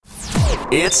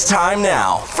It's time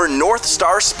now for North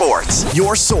Star Sports,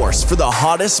 your source for the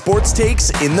hottest sports takes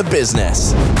in the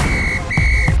business.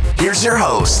 Here's your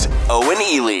host, Owen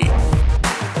Ely.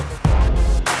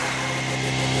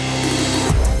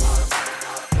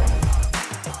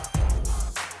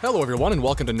 Hello, everyone, and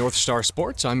welcome to North Star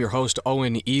Sports. I'm your host,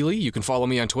 Owen Ely. You can follow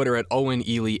me on Twitter at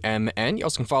OwenEelyMN. You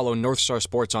also can follow North Star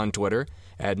Sports on Twitter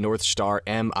at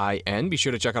northstarmin. Be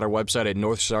sure to check out our website at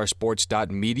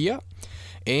northstarsports.media.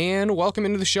 And welcome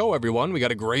into the show, everyone. We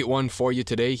got a great one for you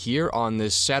today here on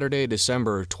this Saturday,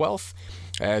 December 12th,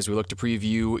 as we look to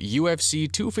preview UFC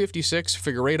 256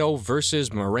 Figueiredo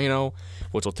versus Moreno,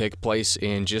 which will take place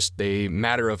in just a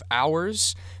matter of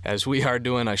hours, as we are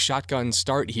doing a shotgun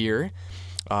start here.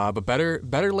 But better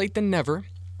late than never.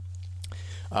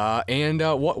 And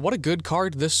what a good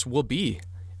card this will be.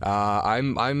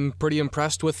 I'm pretty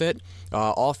impressed with it,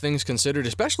 all things considered,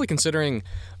 especially considering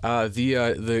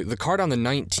the card on the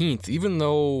 19th. Even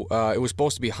though it was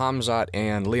supposed to be Hamzat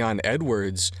and Leon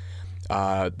Edwards,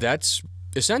 that's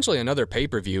essentially another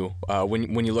pay-per-view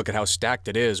when you look at how stacked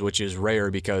it is, which is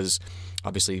rare because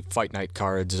obviously fight night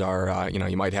cards are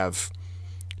you might have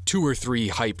 2 or 3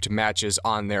 hyped matches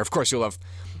on there. Of course, you'll have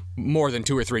more than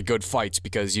 2 or 3 good fights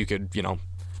because you could,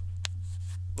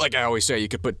 like I always say, you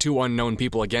could put 2 unknown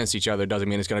people against each other. Doesn't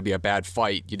mean it's going to be a bad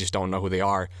fight. You just don't know who they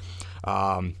are.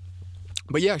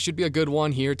 But yeah, should be a good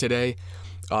one here today.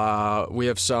 We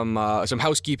have some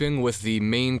housekeeping with the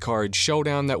main card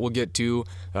Showdown that we'll get to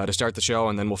start the show,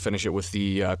 and then we'll finish it with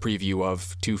the preview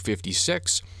of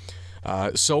 256.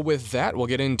 So with that, we'll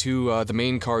get into the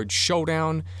main card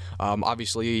Showdown.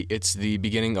 Obviously, it's the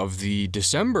beginning of the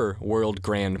December World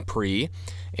Grand Prix,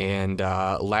 and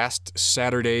last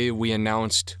Saturday we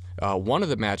announced one of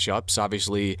the matchups.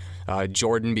 Obviously,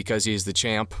 Jordan, because he's the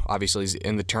champ, obviously is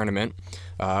in the tournament.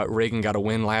 Reagan got a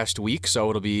win last week, so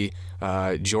it'll be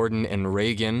Jordan and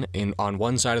Reagan on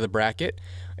one side of the bracket.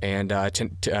 And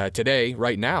today,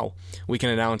 right now, we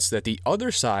can announce that the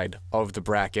other side of the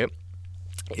bracket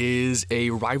is a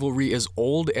rivalry as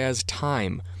old as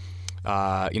time.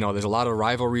 There's a lot of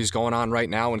rivalries going on right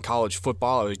now in college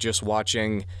football. I was just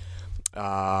watching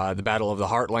the Battle of the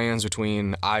Heartlands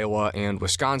between Iowa and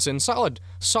Wisconsin. Solid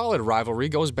rivalry.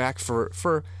 Goes back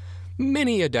for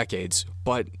many a decades,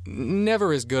 but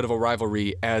never as good of a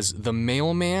rivalry as the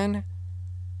Mailman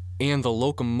and the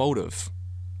Locomotive.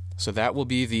 So that will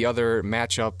be the other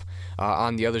matchup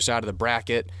on the other side of the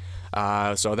bracket.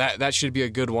 So that should be a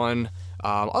good one.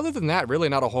 Other than that, really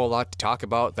not a whole lot to talk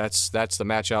about. That's the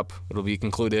matchup. It'll be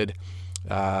concluded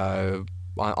on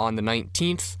the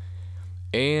 19th.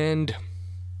 And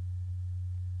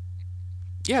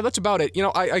yeah, that's about it.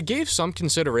 I gave some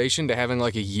consideration to having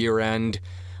like a year-end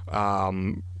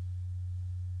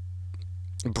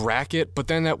bracket, but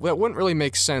then that wouldn't really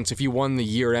make sense if you won the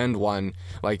year-end one.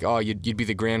 Like, you'd be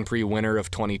the Grand Prix winner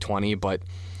of 2020, but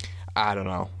I don't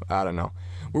know.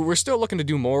 We're still looking to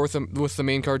do more with the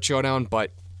main card Showdown,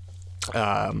 but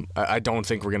I don't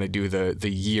think we're going to do the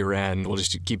year-end. We'll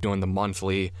just keep doing the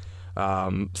monthly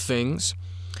things.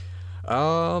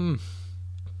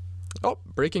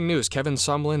 Breaking news. Kevin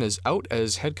Sumlin is out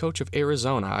as head coach of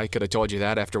Arizona. I could have told you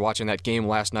that after watching that game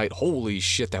last night. Holy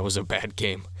shit, that was a bad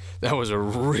game. That was a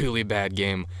really bad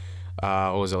game.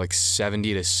 What was it, like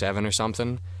 70-7 or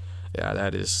something? Yeah,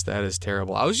 that is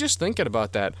terrible. I was just thinking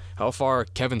about that, how far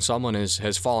Kevin Sumlin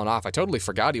has fallen off. I totally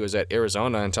forgot he was at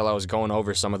Arizona until I was going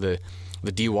over some of the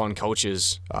D1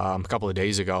 coaches a couple of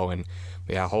days ago, and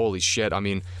yeah, holy shit. I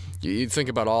mean, you think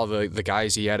about all the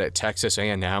guys he had at Texas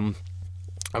A&M.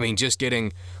 I mean, just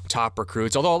getting top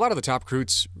recruits, although a lot of the top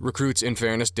recruits, in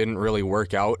fairness, didn't really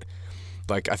work out.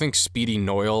 Like, I think Speedy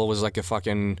Noyle was like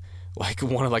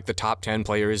one of like the top 10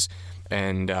 players,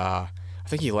 and I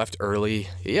think he left early.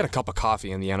 He had a cup of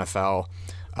coffee in the NFL.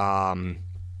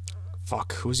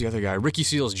 Who's the other guy? Ricky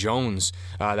Seals-Jones.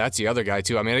 That's the other guy,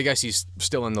 too. I mean, I guess he's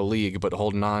still in the league, but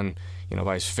holding on,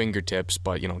 by his fingertips.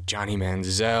 But, Johnny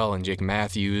Manziel and Jake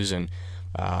Matthews and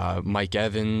Mike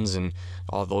Evans and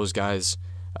all those guys.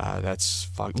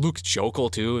 Luke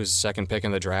Jokel, too, is second pick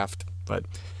in the draft. But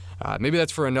maybe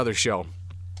that's for another show.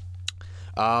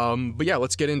 But yeah,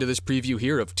 let's get into this preview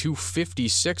here of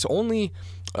 256. Only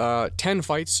 10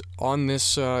 fights on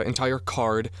this entire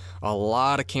card. A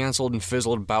lot of canceled and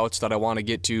fizzled bouts that I want to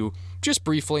get to just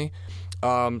briefly.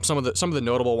 Some of the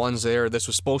notable ones there. This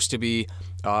was supposed to be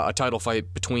a title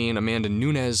fight between Amanda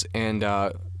Nunes and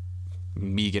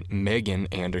Megan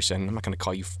Anderson. I'm not going to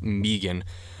call you Megan.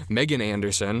 Megan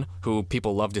Anderson, who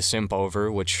people love to simp over,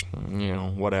 which,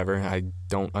 whatever. I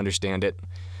don't understand it.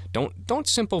 Don't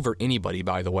simp over anybody,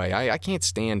 by the way. I can't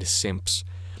stand simps.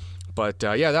 But,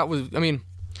 yeah, that was,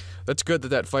 that's good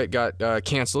that fight got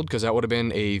canceled, because that would have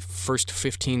been a first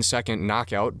 15-second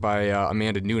knockout by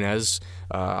Amanda Nunes.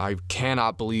 I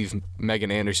cannot believe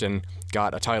Megan Anderson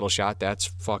got a title shot. That's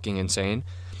fucking insane.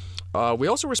 We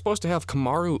also were supposed to have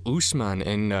Kamaru Usman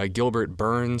and Gilbert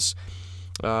Burns.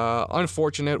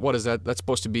 Unfortunate. What is that? That's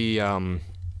supposed to be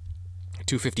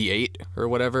 258 or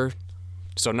whatever.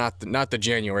 So not the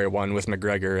January one with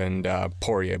McGregor and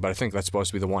Poirier, but I think that's supposed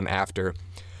to be the one after.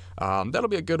 That'll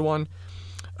be a good one.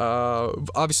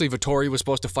 Obviously, Vettori was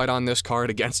supposed to fight on this card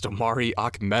against Omari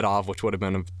Akhmedov, which would have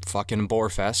been a fucking bore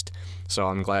fest. So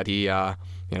I'm glad he, got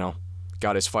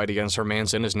his fight against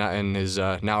Hermanson and is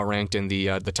now ranked in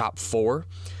the top 4.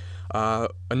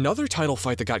 Another title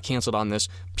fight that got canceled on this,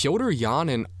 Petr Yan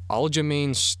and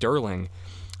Aljamain Sterling.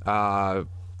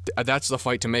 That's the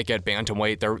fight to make at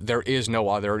bantamweight. There is no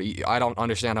other. I don't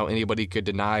understand how anybody could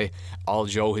deny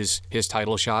Aljo his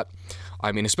title shot.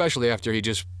 I mean, especially after he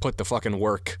just put the fucking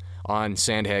work on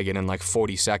Sandhagen in like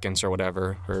 40 seconds or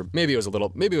whatever. Or maybe it was a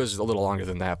little longer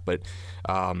than that. But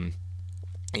I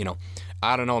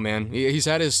don't know, man. He's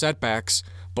had his setbacks,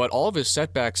 but all of his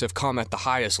setbacks have come at the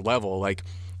highest level. Like,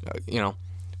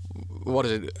 what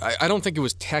is it? I don't think it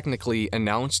was technically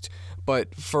announced,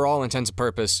 but for all intents and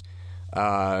purposes,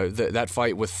 that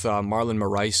fight with Marlon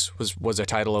Moraes was a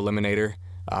title eliminator.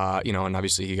 And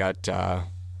obviously he got.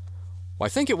 I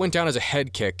think it went down as a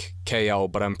head kick KO,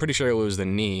 but I'm pretty sure it was the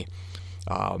knee.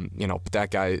 But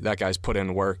that guy's put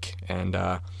in work, and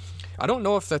I don't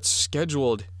know if that's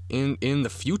scheduled in the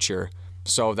future.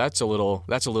 So that's a little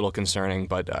concerning,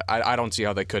 but I don't see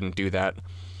how they couldn't do that.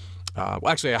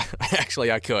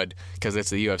 Actually, I could, because it's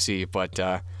the UFC. But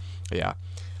yeah,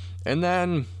 and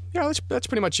then that's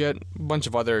pretty much it. A bunch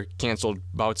of other canceled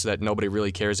bouts that nobody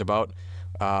really cares about.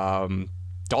 Dalcha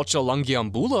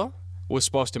Lungiambula was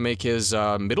supposed to make his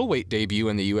middleweight debut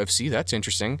in the UFC. That's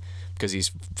interesting, because he's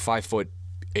 5'8"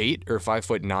 or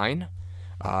 5'9",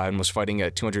 and was fighting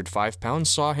at 205 pounds.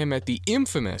 Saw him at the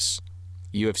infamous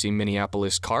UFC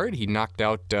Minneapolis card. He knocked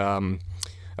out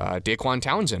Daquan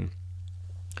Townsend.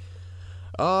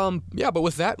 But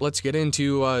with that, let's get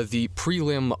into the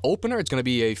prelim opener. It's going to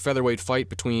be a featherweight fight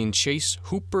between Chase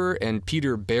Hooper and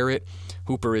Peter Barrett.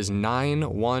 Hooper is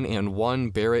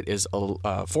 9-1-1. Barrett is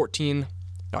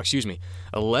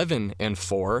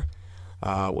 11-4.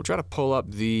 We'll try to pull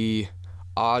up the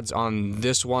odds on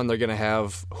this one. They're going to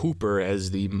have Hooper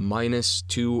as the minus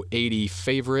 280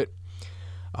 favorite.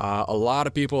 A lot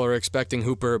of people are expecting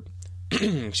Hooper,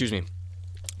 to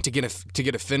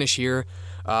get a finish here.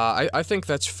 I think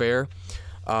that's fair.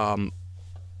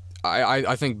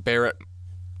 I think Barrett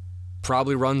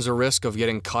probably runs a risk of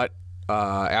getting cut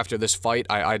after this fight.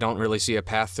 I don't really see a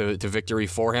path to victory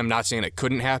for him. Not saying it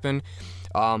couldn't happen,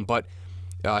 but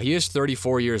he is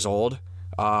 34 years old.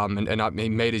 And he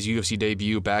made his UFC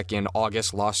debut back in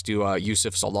August, lost to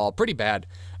Yusuf Salal. Pretty bad,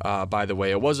 by the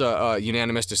way. It was a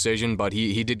unanimous decision, but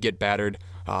he did get battered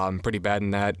pretty bad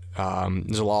in that.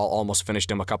 Zalal almost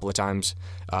finished him a couple of times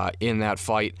in that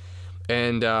fight.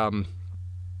 And, I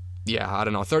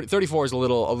don't know. 34 is a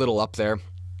little up there.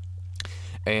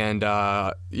 And,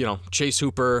 Chase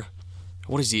Hooper,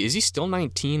 what is he? Is he still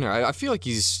 19? Or I feel like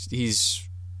he's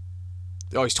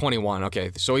 21.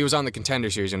 Okay, so he was on the Contender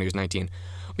Series when he was 19.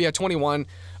 But yeah, 21.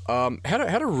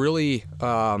 Had a really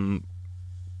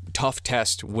tough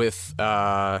test with,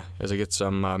 as I get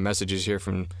some messages here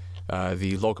from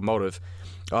the Locomotive,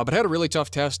 but had a really tough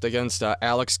test against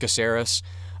Alex Caceres.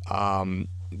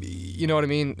 You know what I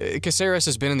mean? Caceres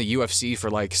has been in the UFC for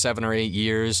like 7 or 8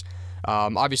 years.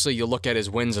 Obviously, you look at his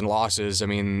wins and losses. I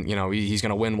mean, he's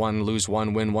going to win one, lose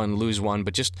one, win one, lose one,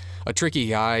 but just a tricky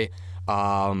guy.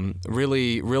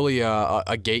 Really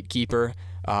a gatekeeper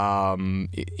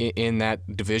in that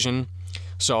division.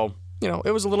 So,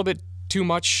 it was a little bit too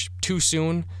much too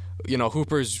soon.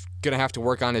 Hooper's going to have to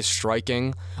work on his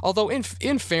striking. Although, in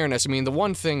fairness, I mean, the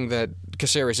one thing that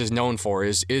Caceres is known for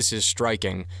is his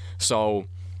striking. So,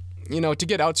 to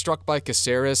get outstruck by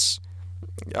Caceres,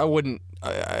 I wouldn't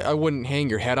hang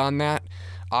your head on that.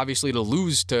 Obviously, to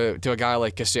lose to a guy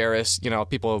like Caceres,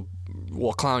 people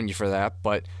will clown you for that,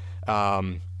 but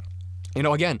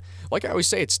again, like I always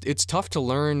say, it's tough to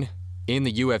learn in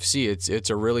the UFC. It's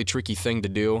a really tricky thing to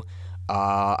do.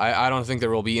 I don't think there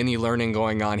will be any learning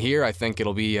going on here. I think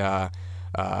it'll be hammering,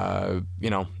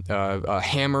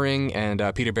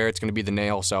 and Peter Barrett's going to be the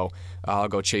nail. So I'll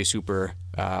go Chase Hooper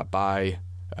by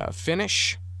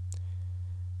finish.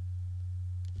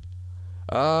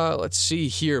 Let's see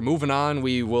here. Moving on,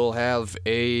 we will have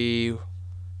a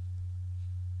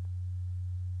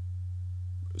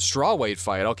strawweight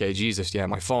fight. Okay, Jesus, yeah,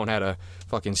 my phone had a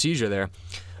fucking seizure there.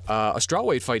 A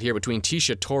strawweight fight here between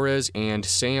Tecia Torres and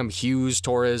Sam Hughes.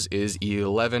 Torres is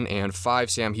 11-5.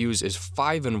 Sam Hughes is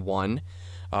 5-1.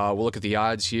 We'll look at the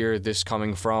odds here. This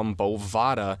coming from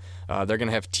Bovada. They're going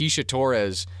to have Tecia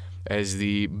Torres as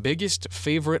the biggest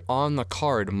favorite on the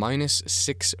card, minus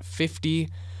 650.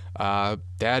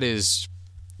 That is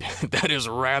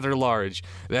rather large.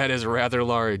 That is rather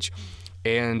large.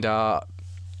 And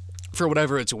for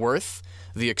whatever it's worth,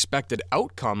 the expected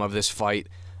outcome of this fight,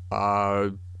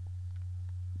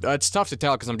 it's tough to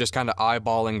tell because I'm just kind of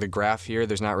eyeballing the graph here.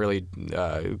 There's not really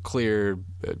clear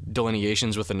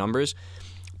delineations with the numbers.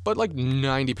 But like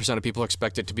 90% of people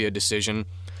expect it to be a decision.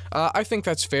 I think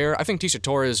that's fair. I think Tecia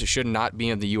Torres should not be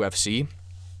in the UFC.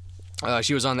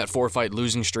 She was on that 4-fight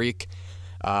losing streak.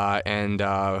 I don't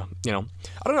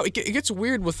know. It gets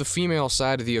weird with the female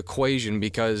side of the equation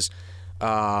because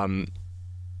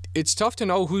it's tough to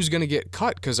know who's going to get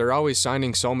cut because they're always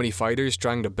signing so many fighters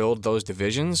trying to build those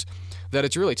divisions that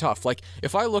it's really tough. Like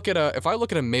if I look at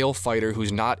a male fighter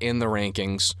who's not in the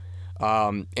rankings,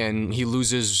 and he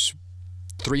loses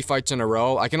 3 fights in a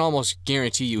row, I can almost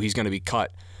guarantee you he's going to be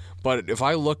cut. But if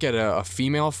I look at a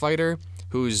female fighter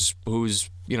who's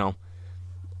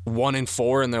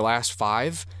 1-4 in their last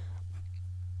 5,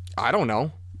 I don't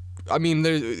know. I mean,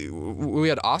 we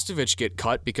had Ostovich get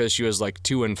cut because she was like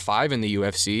 2-5 in the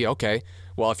UFC. Okay,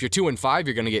 well, if you're 2-5,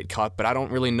 you're going to get cut, but I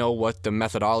don't really know what the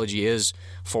methodology is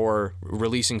for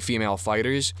releasing female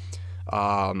fighters.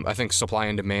 I think supply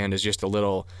and demand is just a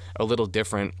little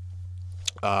different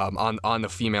on the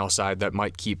female side. That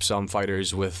might keep some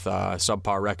fighters with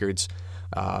subpar records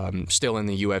still in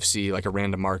the UFC, like a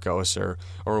Randa Marcos or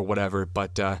whatever.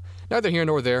 But neither here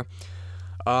nor there.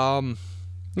 So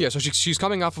she's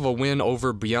coming off of a win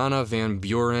over Brianna Van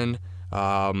Buren.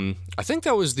 I think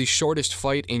that was the shortest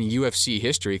fight in UFC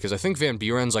history because I think Van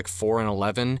Buren's like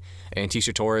 4-11 and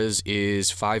Tecia Torres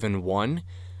is 5-1.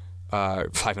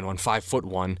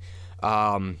 5'1".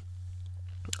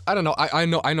 I don't know.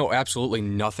 I know absolutely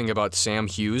nothing about Sam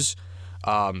Hughes.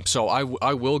 So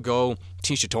I will go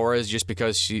Tecia Torres just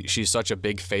because she's such a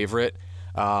big favorite.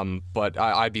 But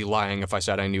I'd be lying if I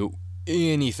said I knew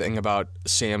anything about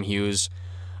Sam Hughes.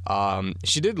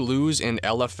 She did lose in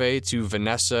LFA to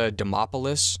Vanessa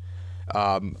Demopoulos,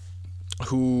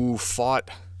 who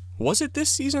fought, was it this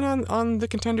season on the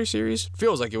Contender Series?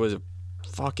 Feels like it was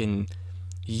fucking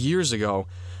years ago.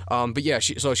 But yeah,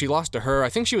 she lost to her. I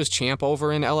think she was champ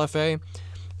over in LFA,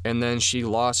 and then she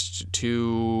lost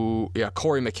to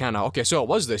Corey McKenna. Okay, so it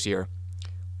was this year.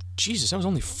 Jesus, that was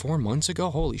only 4 months ago?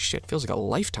 Holy shit, feels like a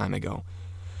lifetime ago.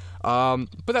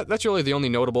 But that's really the only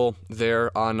notable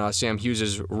there on Sam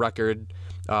Hughes' record.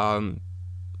 Also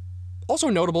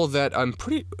notable that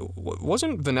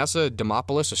wasn't Vanessa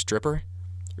Demopoulos a stripper?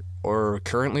 Or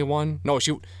currently one? No,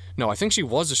 I think she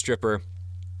was a stripper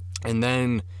and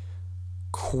then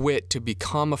quit to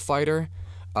become a fighter.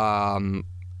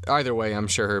 Either way, I'm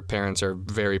sure her parents are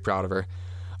very proud of her.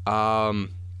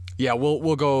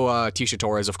 We'll go Tecia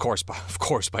Torres, of course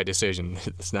by decision.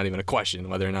 It's not even a question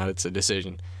whether or not it's a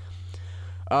decision.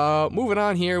 Moving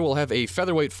on here, we'll have a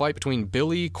featherweight fight between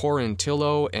Billy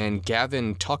Quarantillo and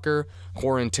Gavin Tucker.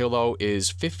 Quarantillo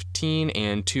is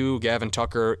 15-2. Gavin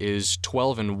Tucker is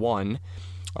 12-1.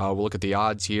 We'll look at the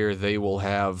odds here. They will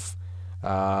have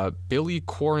Billy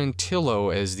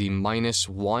Quarantillo as the minus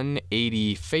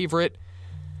 180 favorite.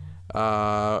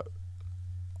 I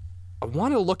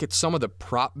want to look at some of the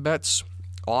prop bets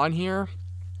on here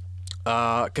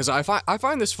because I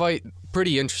find this fight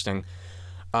pretty interesting.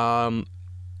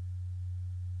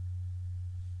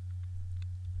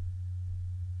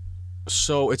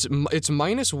 So it's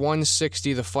minus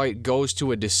 160. The fight goes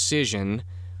to a decision.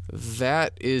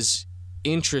 That is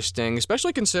interesting,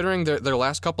 especially considering their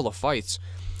last couple of fights.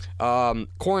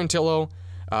 Quarantillo,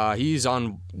 he's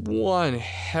on one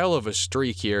hell of a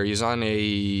streak here. He's on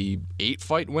a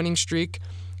 8-fight winning streak,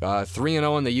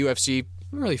 3-0 in the UFC.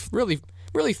 Really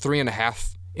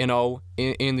 3.5-0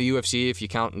 in the UFC if you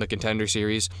count in the Contender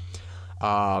Series.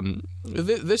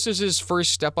 This is his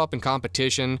first step up in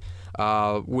competition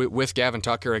with Gavin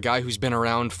Tucker, a guy who's been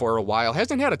around for a while.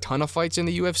 Hasn't had a ton of fights in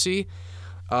the UFC,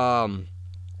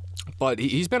 but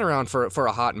he's been around for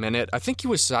a hot minute. I think he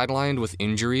was sidelined with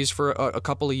injuries for a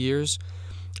couple of years,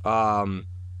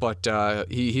 but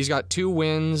he's got 2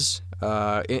 wins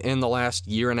in the last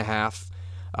year and a half.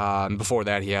 Before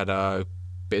that, he had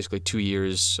basically 2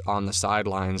 years on the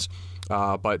sidelines.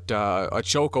 But a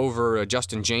choke over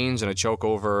Justin James and a choke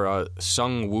over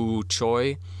Sung Woo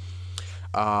Choi.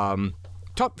 Tucker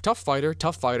tough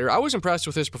fighter. I was impressed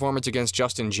with his performance against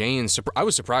Justin James. I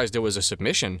was surprised it was a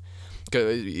submission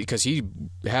because he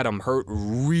had him hurt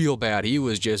real bad. He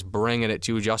was just bringing it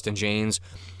to Justin James,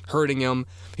 hurting him.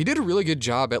 He did a really good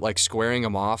job at like squaring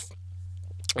him off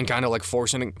and kind of like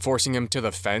forcing him to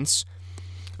the fence.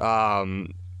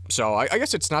 So I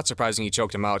guess it's not surprising he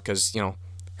choked him out because,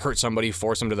 hurt somebody,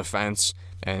 force him to the fence,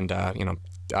 and,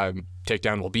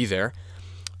 takedown will be there.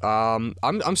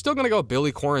 I'm still going to go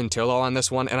Billy Quarantillo on this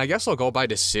one, and I guess I'll go by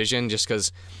decision just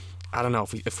because, I don't know,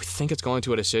 if we think it's going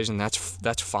to a decision,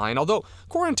 that's fine. Although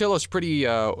Quarantillo's pretty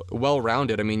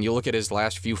well-rounded. I mean, you look at his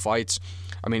last few fights.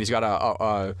 I mean, he's got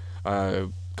a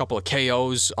couple of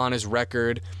KOs on his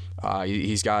record.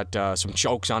 He's got some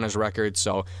chokes on his record,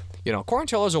 so...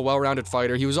 Quarantillo's a well-rounded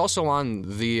fighter. He was also on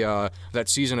that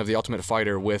season of The Ultimate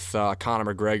Fighter with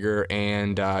Conor McGregor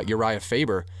and Uriah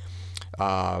Faber,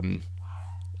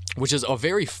 which is a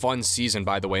very fun season,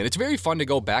 by the way. And it's very fun to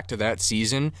go back to that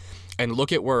season and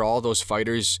look at where all those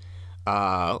fighters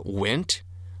went,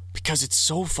 because it's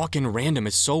so fucking random.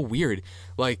 It's so weird.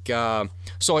 The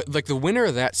winner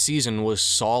of that season was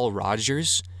Saul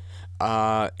Rogers,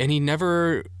 and he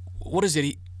never... What is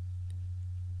it?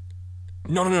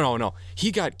 No.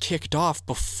 He got kicked off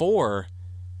before.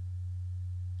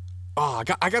 I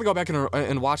gotta go back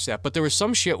and watch that. But there was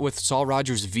some shit with Saul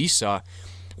Rogers' visa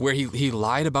where he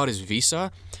lied about his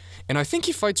visa. And I think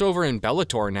he fights over in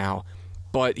Bellator now.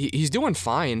 But he's doing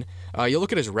fine. You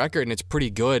look at his record and it's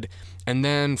pretty good. And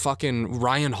then fucking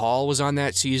Ryan Hall was on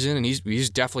that season. And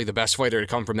he's definitely the best fighter to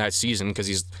come from that season because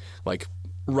he's like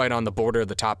right on the border of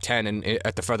the top 10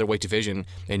 at the featherweight division.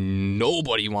 And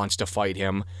nobody wants to fight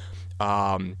him.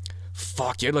 You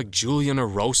had like Julian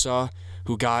Erosa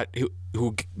who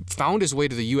found his way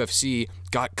to the UFC,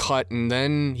 got cut, and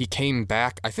then he came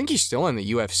back. I think he's still in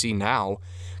the UFC now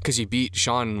because he beat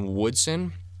Sean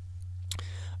Woodson.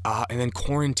 And then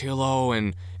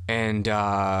Quarantillo and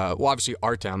obviously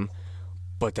Artem.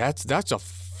 But that's a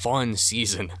fun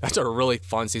season. That's a really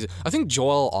fun season. I think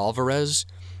Joel Alvarez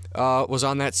was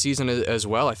on that season as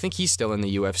well. I think he's still in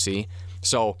the UFC.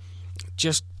 So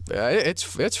just...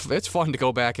 It's fun to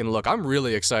go back and look. I'm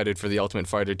really excited for The Ultimate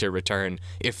Fighter to return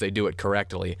if they do it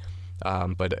correctly.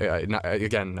 But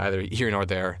again, neither here nor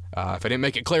there. If I didn't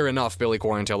make it clear enough, Billy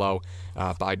Quarantillo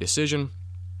by decision.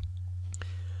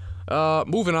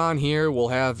 Moving on here, we'll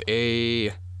have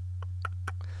a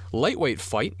lightweight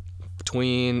fight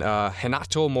between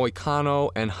Renato Moicano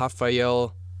and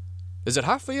Rafael. Is it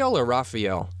Rafael or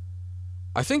Rafael?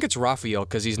 I think it's Rafael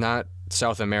because he's not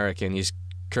South American. He's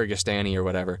Kyrgyzstani or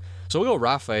whatever. So we'll go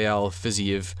Rafael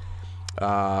Fiziev.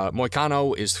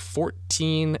 Moicano is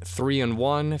 14-3-1.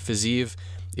 Fiziev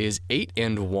is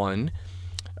 8-1.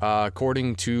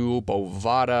 According to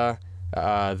Bovada,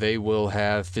 they will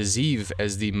have Fiziev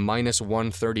as the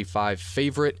 -135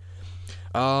 favorite.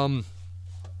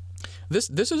 This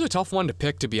is a tough one to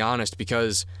pick, to be honest,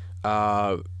 because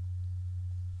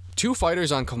two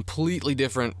fighters on completely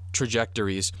different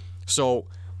trajectories. So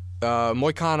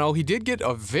Moicano, he did get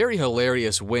a very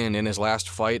hilarious win in his last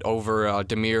fight over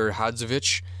Damir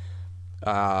Hadzovic,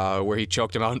 where he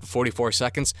choked him out in 44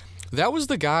 seconds. That was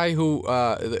the guy who,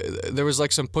 there was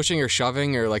like some pushing or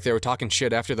shoving, or like they were talking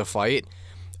shit after the fight,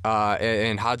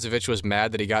 and Hadzovic was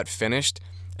mad that he got finished.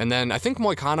 And then I think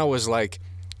Moicano was like,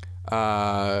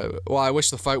 I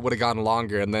wish the fight would have gone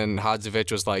longer. And then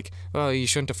Hadzovic was like, well, you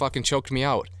shouldn't have fucking choked me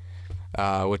out.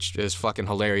 Which is fucking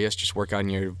hilarious. Just work on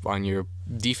your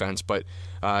defense. But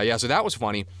so that was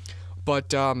funny.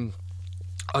 But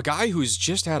a guy who's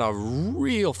just had a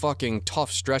real fucking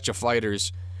tough stretch of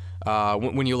fighters.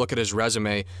 When you look at his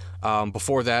resume,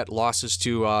 before that, losses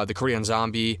to the Korean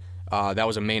Zombie. That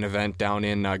was a main event down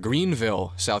in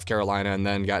Greenville, South Carolina, and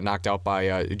then got knocked out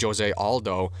by Jose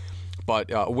Aldo.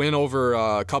 But a win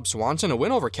over Cub Swanson, a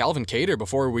win over Calvin Kattar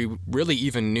before we really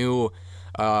even knew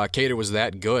Kattar was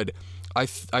that good. I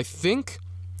think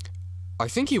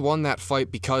he won that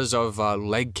fight because of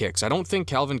leg kicks. I don't think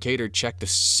Calvin Kattar checked a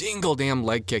single damn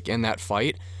leg kick in that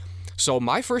fight. So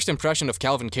my first impression of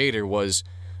Calvin Kattar was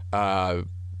a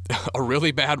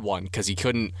really bad one because he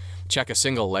couldn't check a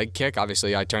single leg kick.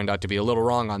 Obviously, I turned out to be a little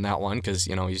wrong on that one because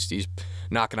he's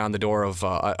knocking on the door of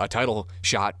a title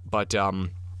shot. But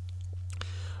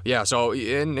so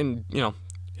and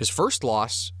his first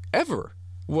loss ever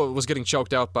was getting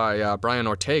choked out by Brian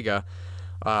Ortega.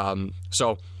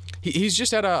 So he's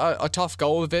just had a tough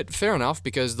go of it. Fair enough,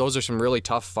 because those are some really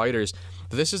tough fighters.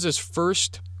 This is his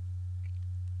first...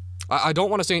 I don't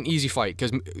want to say an easy fight,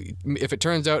 because if it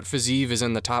turns out Fiziev is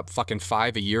in the top fucking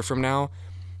 5 a year from now,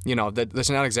 that's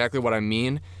not exactly what I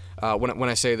mean. When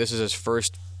I say this is his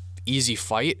first easy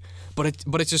fight,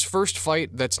 but it's his first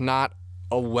fight that's not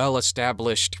a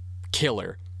well-established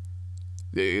killer.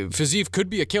 Fiziev could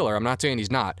be a killer. I'm not saying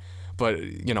he's not. But,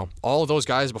 all of those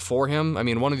guys before him, I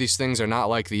mean, one of these things are not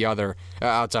like the other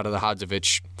outside of the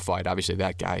Hadzovic fight. Obviously,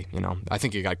 that guy, I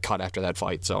think he got cut after that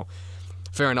fight. So,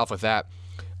 fair enough with that.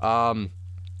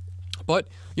 But,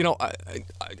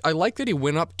 I like that he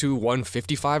went up to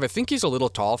 155. I think he's a little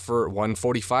tall for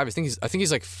 145. I think he's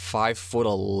like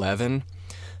 5'11".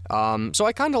 So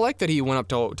I kind of like that he went up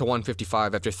to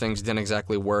 155 after things didn't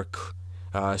exactly work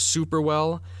super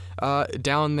well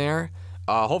down there.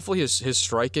 Hopefully his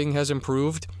striking has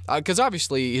improved, because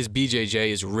obviously his BJJ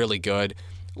is really good.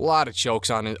 A lot of chokes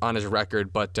on his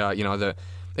record, but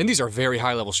and these are very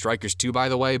high level strikers too, by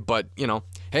the way. But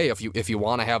hey, if you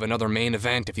want to have another main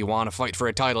event, if you want to fight for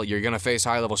a title, you're gonna face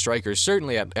high level strikers,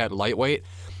 certainly at lightweight.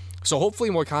 So hopefully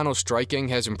Moicano's striking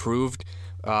has improved,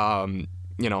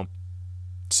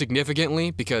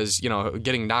 significantly, because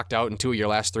getting knocked out in 2 of your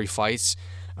last 3 fights,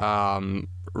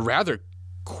 rather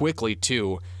quickly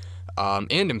too.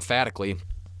 And emphatically,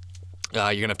 you're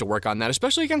going to have to work on that,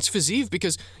 especially against Fiziev,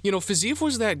 because, Fiziev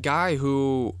was that guy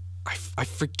who, I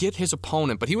forget his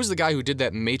opponent, but he was the guy who did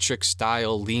that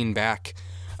Matrix-style lean back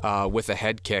with a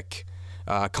head kick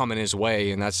coming his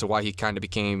way, and that's why he kind of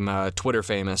became Twitter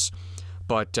famous.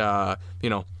 But,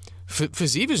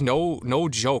 Fiziev is no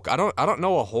joke. I don't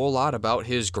know a whole lot about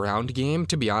his ground game,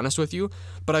 to be honest with you,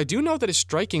 but I do know that his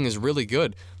striking is really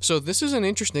good. So this is an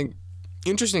interesting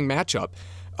matchup.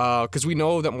 Because we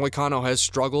know that Moicano has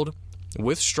struggled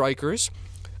with strikers.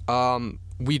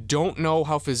 We don't know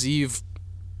how Fiziev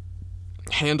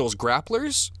handles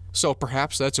grapplers, so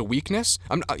perhaps that's a weakness.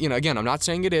 I'm not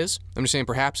saying it is. I'm just saying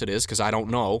perhaps it is, because I don't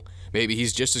know. Maybe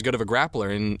he's just as good of a grappler,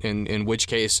 in which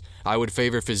case I would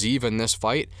favor Fiziev in this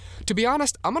fight. To be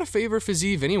honest, I'm going to favor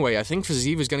Fiziev anyway. I think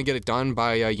Fiziev is going to get it done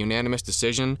by a unanimous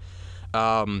decision.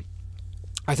 I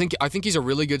think he's a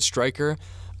really good striker.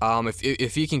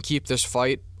 If he can keep this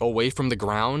fight away from the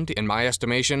ground, in my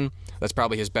estimation, that's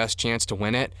probably his best chance to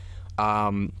win it.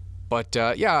 I'll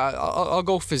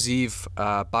go Fiziev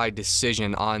by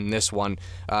decision on this one.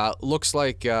 Looks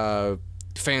like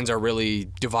fans are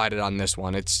really divided on this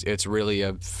one. It's really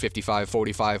a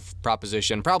 55-45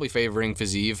 proposition, probably favoring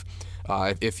Fiziev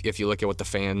if you look at what the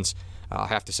fans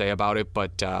have to say about it.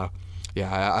 But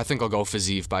I think I'll go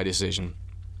Fiziev by decision.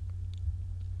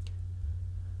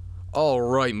 All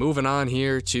right, moving on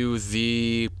here to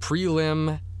the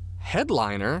prelim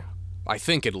headliner. I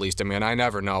think, at least. I mean, I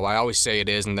never know. I always say it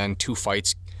is, and then 2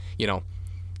 fights,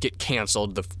 get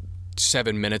canceled the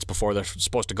 7 minutes before they're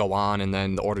supposed to go on, and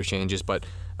then the order changes. But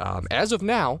as of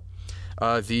now,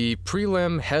 the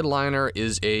prelim headliner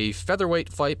is a featherweight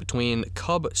fight between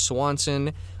Cub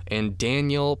Swanson and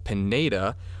Daniel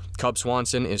Pineda. Cub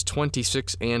Swanson is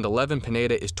 26-11.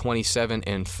 Pineda is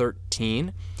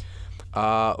 27-13.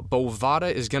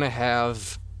 Bovada is going to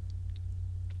have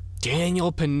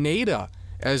Daniel Pineda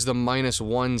as the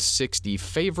 -160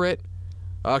 favorite.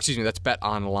 That's bet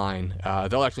online.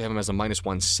 They'll actually have him as a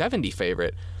 -170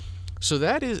 favorite. So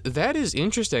that is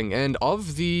interesting. And I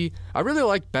really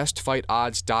like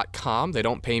bestfightodds.com. They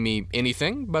don't pay me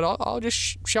anything, but I'll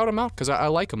just shout them out because I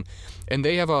like them. And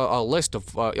they have a list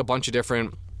of a bunch of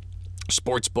different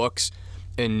sports books,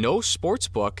 and no sports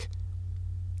book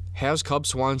has Cub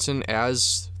Swanson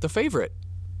as the favorite.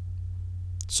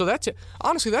 So that's it.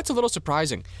 Honestly, that's a little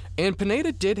surprising. And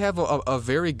Pineda did have a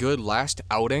very good last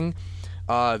outing.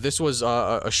 This was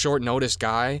a short notice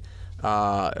guy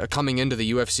coming into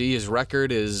the UFC. His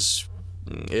record it's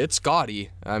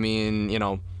gaudy. I mean,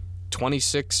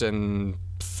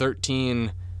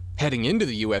 26-13 heading into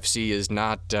the UFC is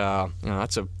not,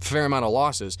 that's a fair amount of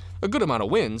losses. A good amount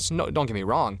of wins. No, don't get me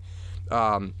wrong.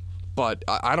 But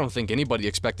I don't think anybody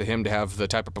expected him to have the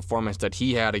type of performance that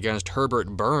he had against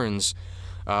Herbert Burns,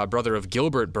 brother of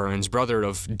Gilbert Burns, brother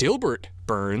of Dilbert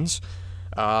Burns.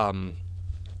 Fucking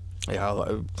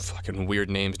weird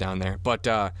names down there. But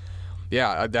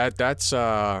that's he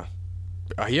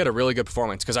had a really good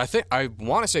performance, because I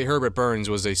want to say Herbert Burns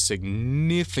was a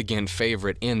significant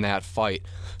favorite in that fight.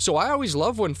 So I always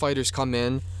love when fighters come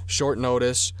in short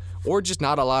notice or just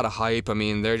not a lot of hype. I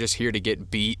mean, they're just here to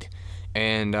get beat.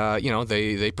 And,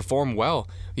 they perform well.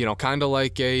 Kind of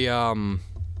like a,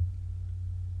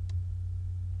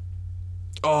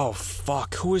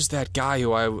 who is that guy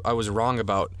who I was wrong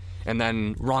about, and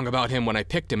then wrong about him when I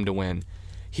picked him to win?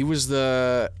 He was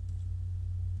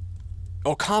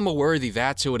Kama Worthy,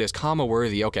 that's who it is, Kama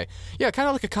Worthy, okay. Yeah, kind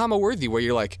of like a Kama Worthy, where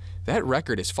you're like, that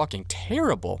record is fucking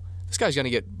terrible. This guy's gonna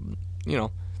get,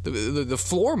 the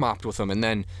floor mopped with him, and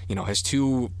then, has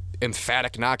 2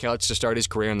 emphatic knockouts to start his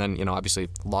career, and then, obviously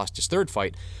lost his third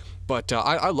fight. But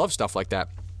I love stuff like that.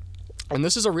 And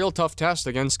this is a real tough test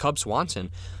against Cub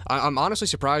Swanson. I'm honestly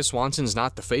surprised Swanson's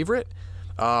not the favorite.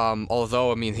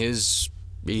 Although, I mean, he's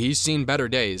seen better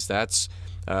days.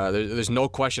 There's no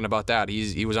question about that.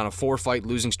 He was on a 4-fight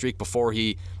losing streak before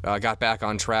he got back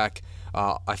on track.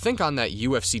 I think on that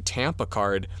UFC Tampa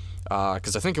card,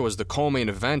 because I think it was the co-main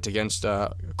event against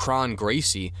Kron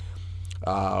Gracie.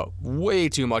 Way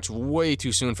too much, way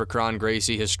too soon for Kron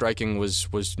Gracie. His striking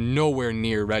was nowhere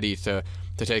near ready to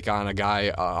take on a guy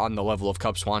on the level of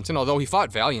Cub Swanson. Although he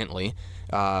fought valiantly,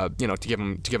 to give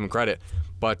him credit.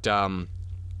 But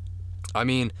I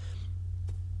mean,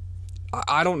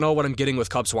 I don't know what I'm getting with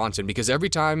Cub Swanson, because every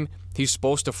time he's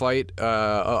supposed to fight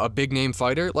a big name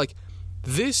fighter, like,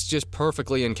 this just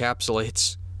perfectly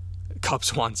encapsulates Cub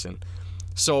Swanson.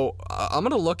 So I'm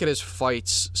going to look at his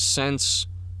fights since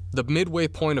the midway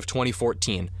point of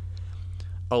 2014.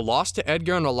 A loss to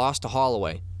Edgar and a loss to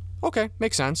Holloway. Okay,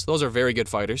 makes sense. Those are very good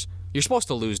fighters. You're supposed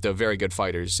to lose to very good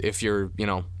fighters if you're,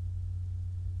 the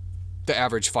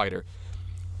average fighter.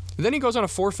 Then he goes on a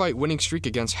 4-fight winning streak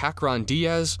against Hakron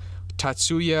Diaz,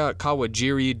 Tatsuya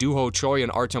Kawajiri, Duho Choi,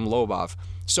 and Artem Lobov.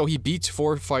 So he beats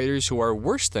 4 fighters who are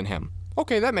worse than him.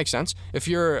 Okay, that makes sense. If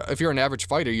you're an average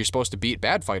fighter, you're supposed to beat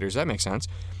bad fighters. That makes sense.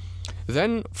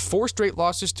 Then 4 straight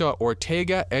losses to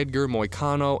Ortega, Edgar,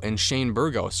 Moicano, and Shane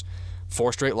Burgos.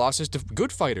 4 straight losses to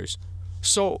good fighters.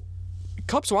 So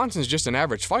Cub Swanson's just an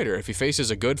average fighter. If he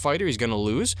faces a good fighter, he's going to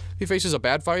lose. If he faces a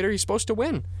bad fighter, he's supposed to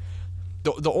win.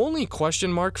 The only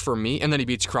question mark for me, and then he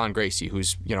beats Kron Gracie,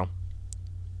 who's,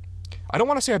 I don't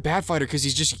want to say a bad fighter because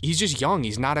he's just young.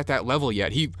 He's not at that level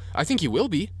yet. I think he will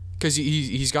be, because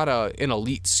he's got an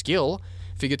elite skill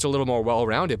if he gets a little more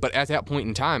well-rounded. But at that point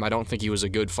in time, I don't think he was a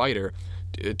good fighter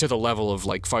to the level of,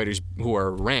 like, fighters who are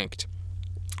ranked.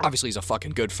 Obviously, he's a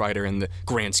fucking good fighter in the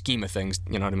grand scheme of things,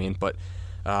 you know what I mean? But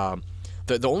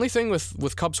the only thing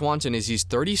with Cub Swanson is he's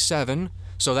 37,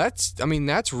 so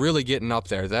that's really getting up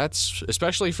there. That's,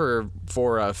 especially for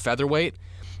featherweight.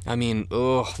 I mean,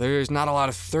 there's not a lot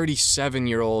of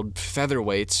 37-year-old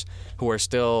featherweights who are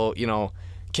still,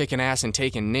 kicking ass and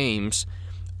taking names.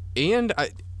 And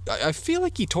I feel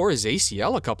like he tore his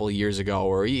ACL a couple of years ago,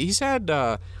 or he's had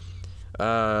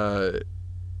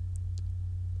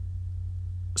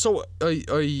so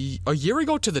a year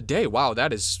ago to the day. Wow,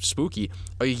 that is spooky.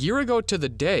 A year ago to the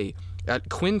day at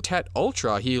Quintet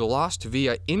Ultra, he lost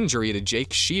via injury to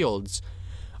Jake Shields.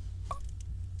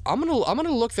 I'm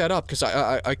gonna look that up, because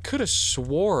I could have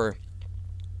swore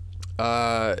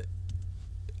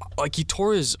like he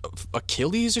tore his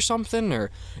Achilles or something, or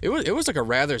it was like a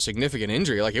rather significant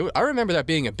injury. Like, I remember that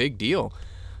being a big deal.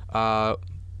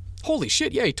 Holy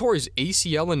shit, yeah, he tore his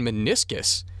ACL and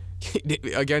meniscus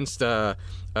against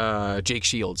Jake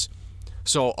Shields.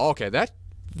 So okay, that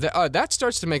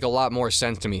starts to make a lot more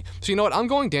sense to me. So you know what? I'm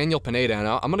going Daniel Pineda, and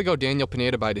I'm gonna go Daniel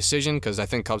Pineda by decision, because I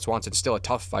think Cub Swanson's still a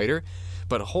tough fighter.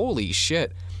 But holy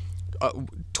shit,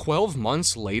 12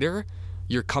 months later,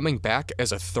 you're coming back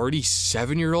as a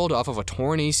 37-year-old off of a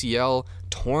torn ACL,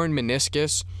 torn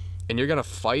meniscus, and you're going to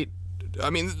fight.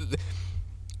 I mean,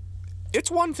 it's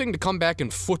one thing to come back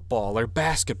in football or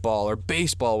basketball or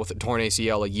baseball with a torn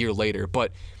ACL a year later,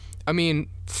 but, I mean,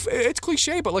 it's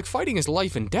cliche, but, like, fighting is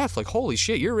life and death. Like, holy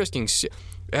shit, you're risking,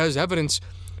 as evidence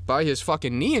by his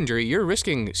fucking knee injury, you're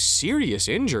risking serious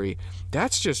injury.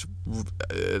 That's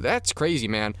crazy,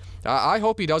 man. I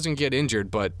hope he doesn't get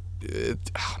injured, but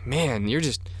man, you're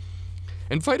just,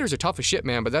 and fighters are tough as shit,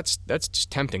 man, but that's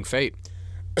just tempting fate.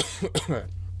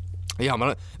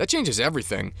 Yeah, that changes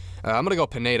everything. I'm gonna go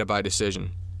Pineda by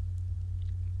decision.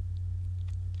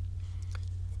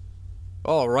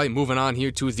 All right, moving on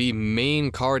here to the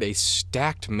main card, a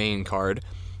stacked main card.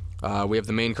 We have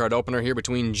the main card opener here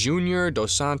between Junior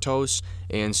Dos Santos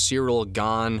and Cyril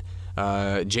Gane.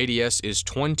 JDS is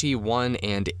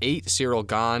 21-8. Cyril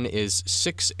Gane is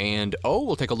 6-0.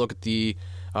 We'll take a look at the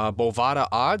Bovada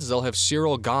odds. They'll have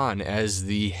Cyril Gane as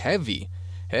the heavy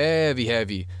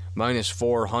minus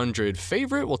 400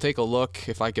 favorite. We'll take a look,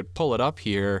 if I could pull it up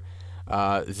here,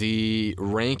 the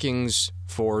rankings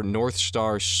for North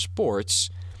Star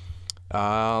Sports.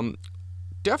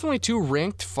 Definitely 2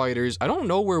 ranked fighters. I don't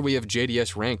know where we have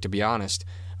JDS ranked, to be honest.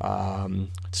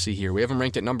 Let's see here. We have him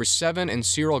ranked at number 7, and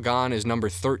Cyril Gane is number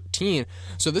 13.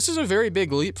 So this is a very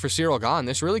big leap for Cyril Gane.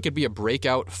 This really could be a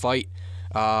breakout fight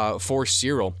for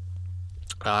Cyril.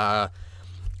 I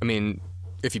mean,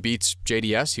 if he beats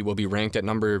JDS, he will be ranked at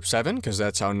number 7, because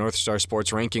that's how North Star Sports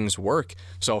rankings work.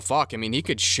 So, fuck, I mean, he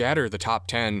could shatter the top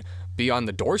 10 be on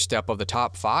the doorstep of the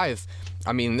top 5.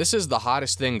 I mean, this is the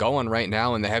hottest thing going right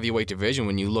now in the heavyweight division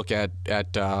when you look at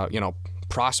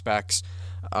prospects.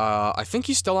 I think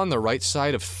he's still on the right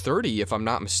side of 30, if I'm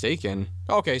not mistaken.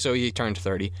 Okay, so he turned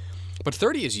 30. But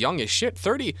 30 is young as shit.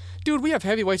 30, dude, we have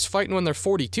heavyweights fighting when they're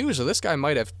 42, so this guy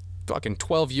might have fucking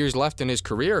 12 years left in his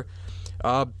career.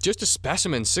 Just a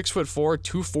specimen, 6'4",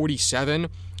 247,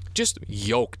 just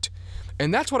yoked.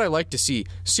 And that's what I like to see.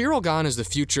 Ciryl Gane is the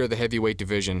future of the heavyweight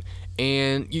division.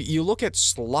 And you look at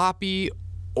sloppy,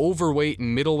 overweight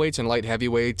middleweights and light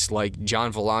heavyweights like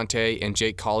John Vellante and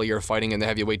Jake Collier fighting in the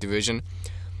heavyweight division,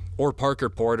 or Parker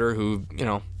Porter, who,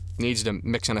 needs to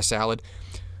mix in a salad.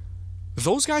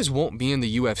 Those guys won't be in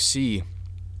the UFC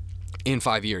in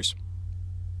 5 years.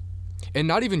 And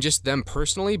not even just them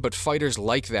personally, but fighters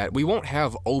like that. We won't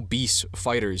have obese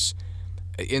fighters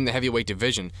in the heavyweight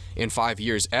division in 5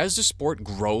 years. As the sport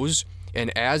grows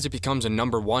and as it becomes a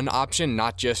number one option,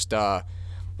 not just, I'm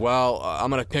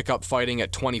going to pick up fighting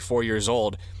at 24 years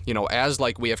old. As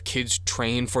like we have kids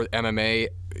train for MMA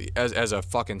as a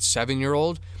fucking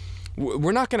 7-year-old,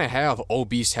 we're not going to have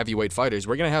obese heavyweight fighters.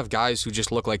 We're going to have guys who just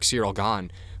look like Ciryl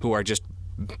Gane, who are just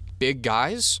big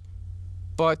guys,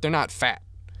 but they're not fat,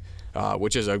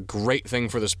 which is a great thing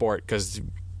for the sport because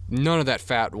none of that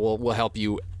fat will help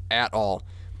you at all.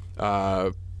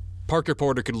 Parker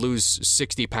Porter could lose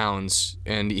 60 pounds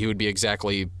and he would be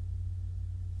exactly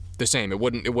the same. It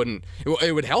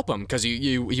would help him because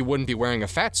he wouldn't be wearing a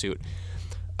fat suit.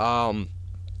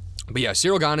 But yeah,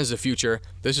 Ciryl Gane is the future.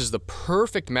 This is the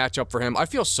perfect matchup for him. I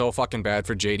feel so fucking bad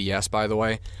for JDS, by the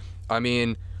way. I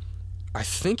mean, I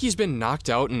think he's been knocked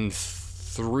out in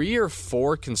 3 or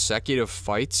 4 consecutive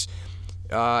fights.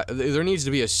 There needs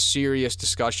to be a serious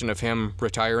discussion of him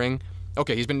retiring.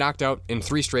 Okay, he's been knocked out in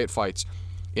 3 straight fights.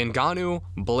 Ngannou,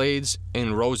 Blades,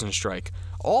 and Rosenstrike.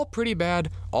 All pretty bad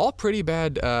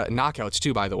knockouts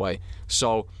too, by the way.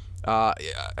 So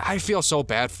I feel so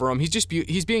bad for him.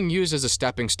 He's being used as a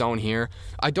stepping stone here.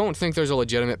 I don't think there's a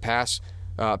legitimate path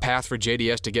for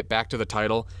JDS to get back to the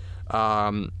title.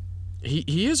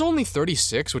 He is only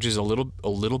 36, which is a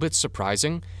little bit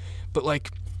surprising. But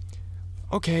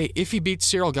okay, if he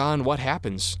beats Ciryl Gane, what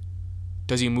happens?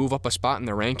 Does he move up a spot in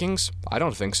the rankings? I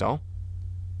don't think so.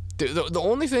 The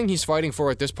only thing he's fighting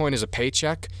for at this point is a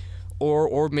paycheck,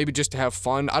 or maybe just to have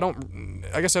fun.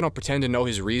 I guess I don't pretend to know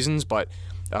his reasons, but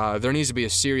there needs to be a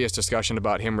serious discussion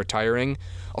about him retiring.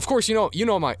 Of course, you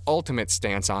know my ultimate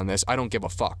stance on this. I don't give a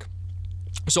fuck.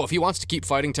 So if he wants to keep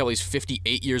fighting till he's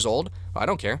 58 years old, I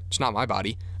don't care. It's not my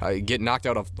body. I get knocked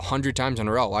out 100 times in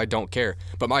a row. I don't care.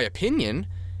 But my opinion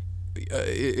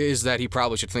is that he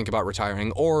probably should think about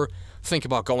retiring, or think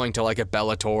about going to like a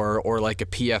Bellator or like a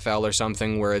PFL or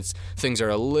something where things are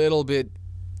a little bit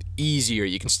easier.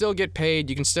 You can still get paid,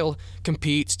 you can still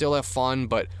compete, still have fun,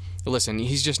 but listen,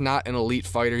 he's just not an elite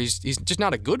fighter. He's just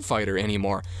not a good fighter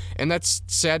anymore. And that's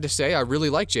sad to say. I really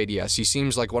like JDS. He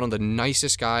seems like one of the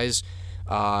nicest guys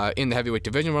in the heavyweight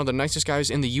division, one of the nicest guys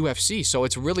in the UFC. So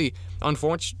it's really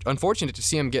unfortunate to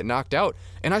see him get knocked out.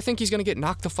 And I think he's going to get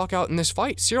knocked the fuck out in this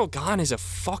fight. Ciryl Gane is a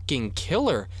fucking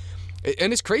killer.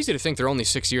 And it's crazy to think they're only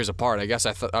 6 years apart. I guess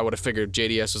I would have figured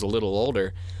JDS was a little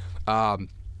older.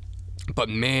 But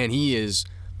man, he is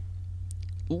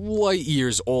light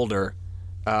years older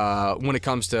when it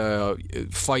comes to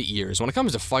fight years. When it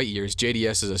comes to fight years,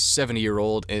 JDS is a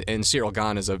 70-year-old and Ciryl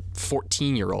Gane is a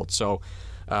 14-year-old. So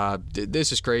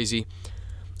this is crazy.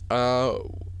 I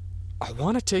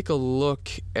want to take a look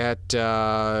at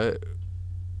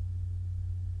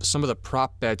some of the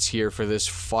prop bets here for this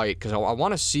fight because I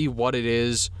want to see what it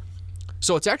is.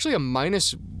 So it's actually a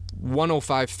minus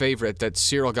 105 favorite that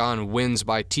Ciryl Gane wins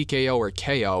by TKO or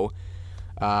KO.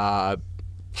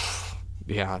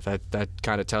 Yeah, that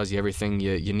kind of tells you everything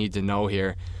you need to know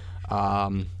here.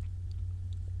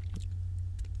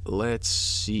 Let's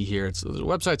see here. The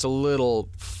website's a little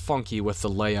funky with the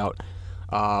layout.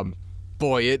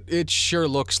 Boy, it sure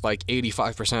looks like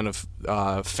 85%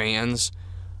 of fans.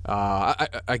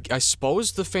 I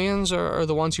suppose the fans are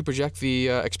the ones who project the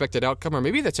expected outcome, or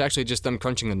maybe that's actually just them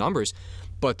crunching the numbers.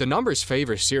 But the numbers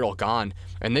favor Ciryl Gane,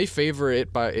 and they favor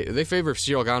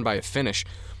Ciryl Gane by a finish.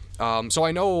 So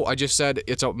I know I just said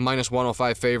it's a minus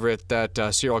 105 favorite that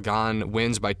Ciryl Gane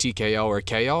wins by TKO or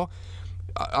KO.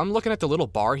 I'm looking at the little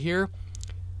bar here.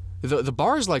 The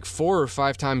bar is like 4 or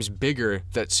 5 times bigger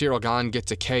that Ciryl Gane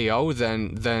gets a KO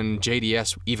than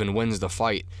JDS even wins the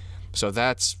fight. So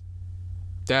that's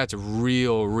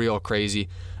real crazy.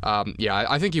 Yeah,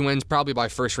 I think he wins probably by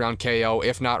first round KO,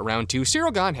 if not round 2.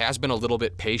 Ciryl Gane has been a little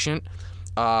bit patient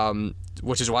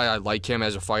which is why I like him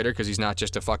as a fighter, because he's not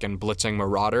just a fucking blitzing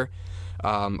marauder.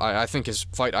 I think his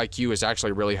fight IQ is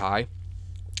actually really high.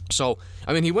 So,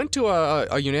 I mean, he went to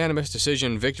a unanimous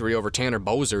decision victory over Tanner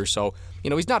Boser, so,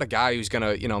 he's not a guy who's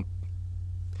going to,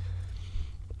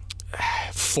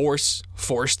 force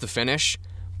the finish,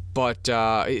 but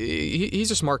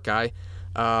he's a smart guy.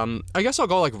 I guess I'll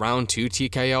go like round 2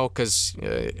 TKO, because,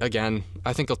 again,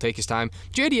 I think he'll take his time.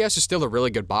 JDS is still a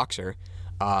really good boxer,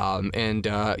 I don't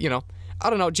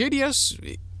know,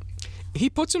 JDS... He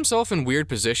puts himself in weird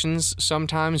positions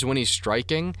sometimes when he's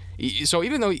striking. So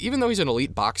even though he's an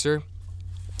elite boxer,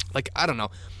 like, I don't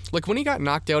know, like when he got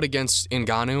knocked out against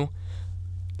Ngannou,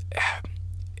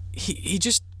 he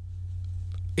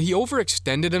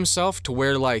overextended himself to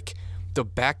where like the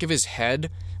back of his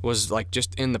head was like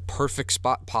just in the perfect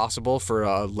spot possible for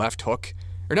a left hook.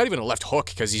 Or not even a left hook,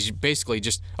 because he's basically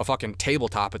just a fucking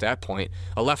tabletop at that point.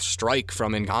 A left strike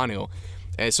from Ngannou.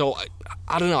 And so,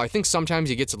 I don't know, I think sometimes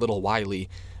he gets a little wily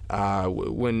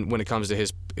when it comes to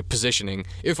his positioning,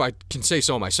 if I can say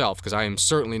so myself, because I am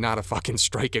certainly not a fucking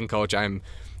striking coach. I'm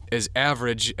as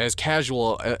average, as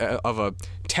casual of a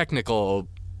technical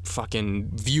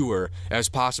fucking viewer as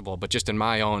possible, but just in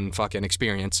my own fucking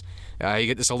experience, you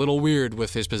get this a little weird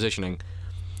with his positioning.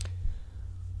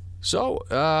 So,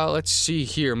 let's see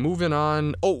here, moving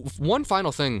on. Oh, one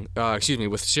final thing,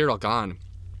 with Cyril Gane.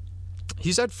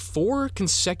 He's had 4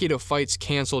 consecutive fights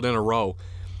canceled in a row.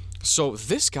 So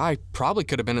this guy probably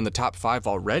could have been in the top 5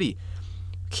 already.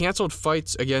 Canceled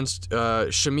fights against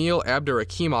Shamil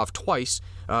Abdurakhimov twice,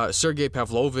 Sergey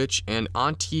Pavlovich, and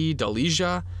Ante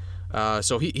Dalija.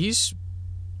 So he's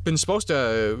been supposed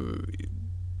to...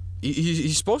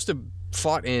 He's supposed to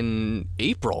fought in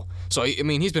April. So, I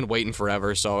mean, he's been waiting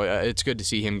forever. So it's good to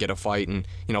see him get a fight and,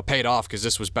 pay it off, because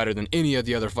this was better than any of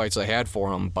the other fights I had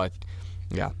for him. But...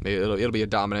 yeah, it'll be a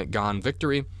dominant Gane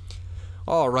victory.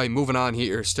 All right, moving on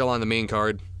here, still on the main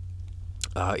card.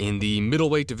 In the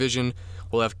middleweight division,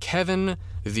 we'll have Kevin,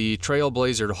 the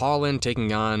Trailblazer Holland,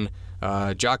 taking on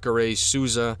Jacare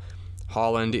Souza.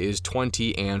 Holland is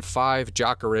 20-5.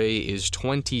 Jacare is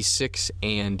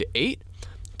 26-8.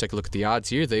 Take a look at the odds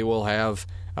here. They will have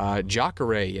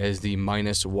Jacare as the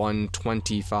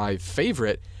 -125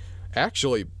 favorite.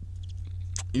 Actually,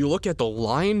 you look at the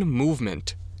line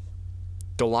movement.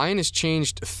 The line has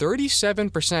changed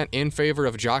 37% in favor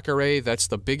of Jacare. That's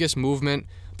the biggest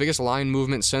line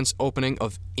movement since opening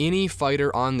of any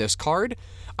fighter on this card.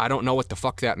 I don't know what the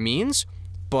fuck that means,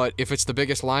 but if it's the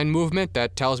biggest line movement,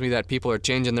 that tells me that people are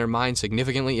changing their mind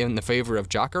significantly in the favor of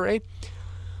Jacare.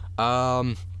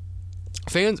 Fans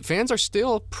are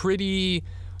still pretty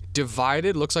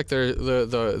divided. Looks like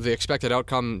the expected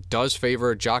outcome does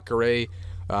favor Jacare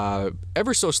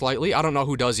ever so slightly. I don't know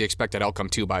who does the expected outcome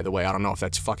too, by the way. I don't know if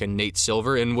that's fucking Nate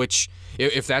Silver, in which,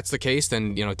 if that's the case,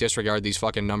 then, disregard these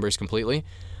fucking numbers completely.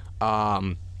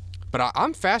 But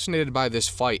I'm fascinated by this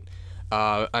fight.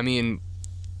 I mean,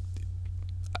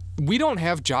 we don't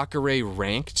have Jacare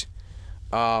ranked,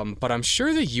 but I'm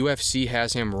sure the UFC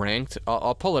has him ranked.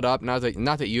 I'll pull it up. Not that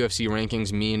UFC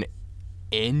rankings mean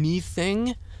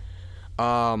anything.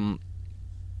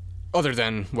 Other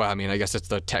than, well, I mean, I guess it's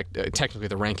technically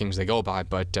the rankings they go by,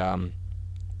 but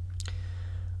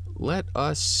let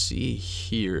us see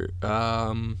here.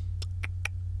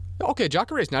 Okay,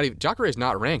 Jacare is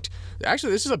not ranked.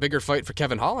 Actually, this is a bigger fight for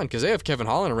Kevin Holland, because they have Kevin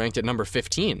Holland ranked at number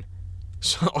 15.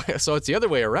 So it's the other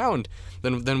way around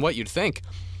than what you'd think.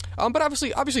 But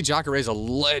obviously Jacare is a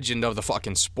legend of the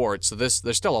fucking sport, so there's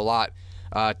still a lot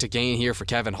to gain here for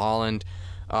Kevin Holland.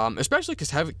 Especially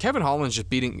because Kevin Holland's just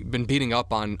been beating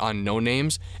up on no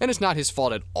names, and it's not his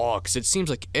fault at all, because it seems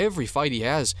like every fight he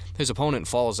has, his opponent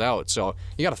falls out. So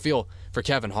you got to feel for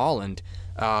Kevin Holland.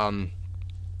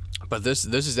 But this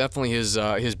is definitely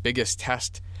his biggest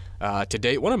test to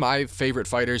date. One of my favorite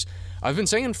fighters. I've been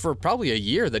saying for probably a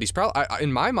year that he's probably,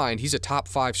 in my mind, he's a top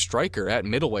 5 striker at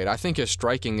middleweight. I think his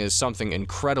striking is something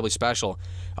incredibly special.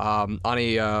 On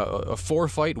a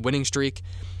 4-fight winning streak,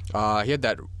 he had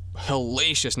that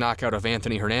hellacious knockout of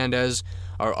Anthony Hernandez,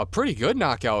 a pretty good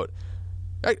knockout,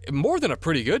 more than a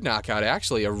pretty good knockout,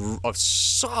 actually, a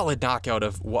solid knockout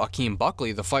of Joaquin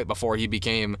Buckley, the fight before he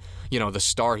became, the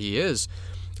star he is.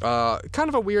 Kind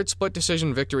of a weird split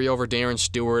decision victory over Darren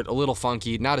Stewart, a little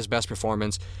funky, not his best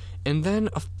performance. And then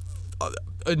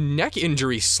a neck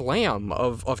injury slam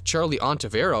of Charlie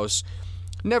Ontiveros.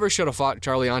 Never should have fought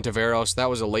Charlie Ontiveros.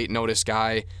 That was a late notice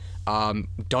guy.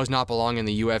 Does not belong in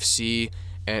the UFC.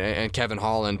 And Kevin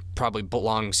Holland probably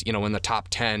belongs, in the top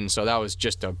 10. So that was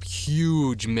just a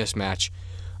huge mismatch.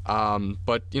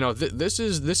 But this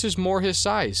is more his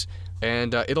size,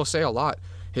 and it'll say a lot.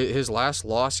 His last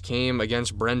loss came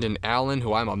against Brendan Allen,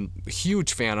 who I'm a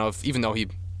huge fan of, even though he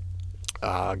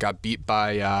got beat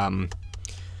by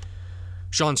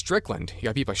Sean Strickland. He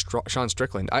got beat by Sean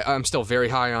Strickland. I'm still very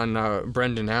high on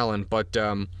Brendan Allen, but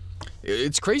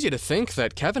it's crazy to think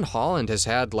that Kevin Holland has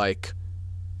had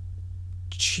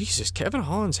Kevin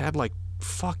Holland's had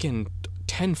fucking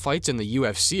 10 fights in the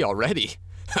UFC already.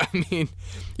 I mean,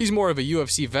 he's more of a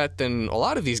UFC vet than a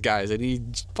lot of these guys, and he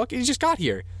just got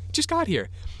here.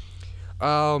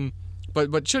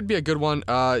 But should be a good one.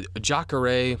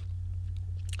 Jacare,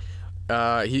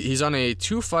 he's on a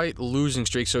 2-fight losing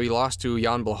streak, so he lost to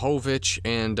Jan Blachowicz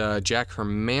and Jack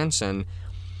Hermanson.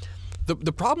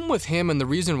 The problem with him, and the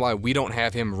reason why we don't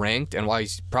have him ranked, and why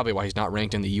he's not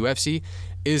ranked in the UFC,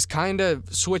 is kind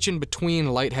of switching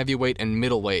between light heavyweight and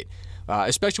middleweight,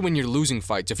 especially when you're losing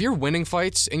fights. If you're winning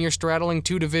fights and you're straddling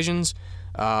 2 divisions,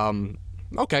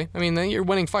 okay, I mean, then you're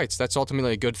winning fights. That's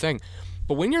ultimately a good thing.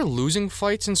 But when you're losing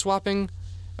fights and swapping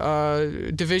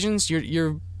divisions,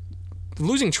 you're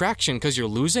losing traction because you're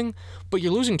losing, but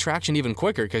you're losing traction even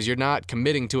quicker because you're not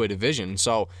committing to a division.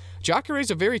 So Jacare is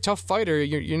a very tough fighter.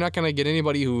 You're not going to get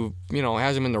anybody who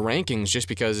has him in the rankings just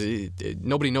because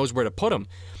nobody knows where to put him.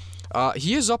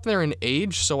 He is up there in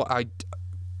age, so I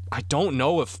don't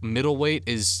know if middleweight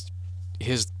is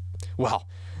his. Well,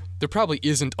 there probably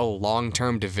isn't a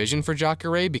long-term division for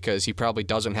Jacare because he probably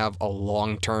doesn't have a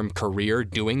long-term career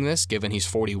doing this, given he's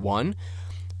 41.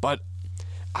 But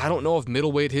I don't know if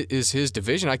middleweight is his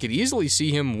division. I could easily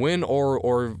see him win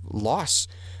or loss,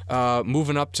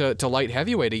 moving up to light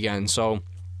heavyweight again. So,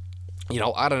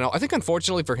 I don't know. I think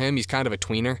unfortunately for him, he's kind of a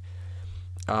tweener.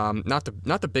 Not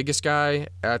the biggest guy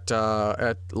at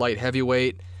light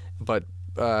heavyweight, but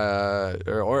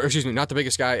or excuse me, not the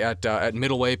biggest guy at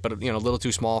middleweight, but a little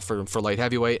too small for light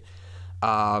heavyweight.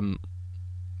 It's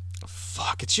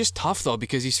just tough though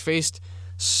because he's faced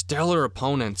stellar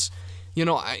opponents.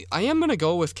 I am going to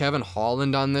go with Kevin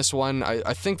Holland on this one.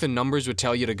 I think the numbers would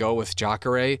tell you to go with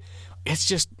Jacare. It's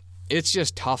just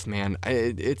tough, man.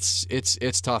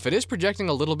 It's tough. It is projecting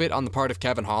a little bit on the part of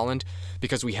Kevin Holland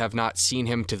because we have not seen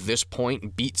him to this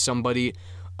point beat somebody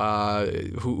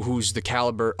who's the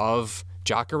caliber of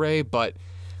Jacare, but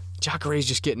Jacare's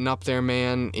just getting up there,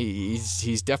 man.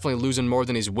 He's definitely losing more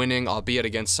than he's winning, albeit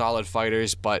against solid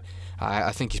fighters, but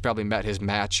I think he's probably met his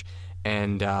match,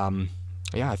 and I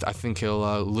think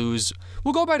he'll lose.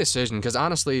 We'll go by decision because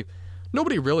honestly,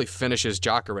 nobody really finishes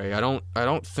Jacare. I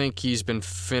don't think he's been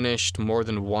finished more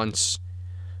than once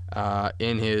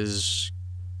in his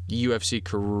UFC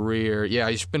career. Yeah,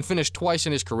 he's been finished twice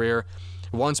in his career.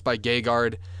 Once by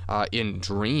Gegard in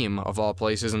Dream, of all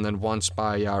places, and then once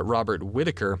by Robert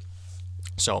Whittaker.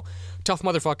 So, tough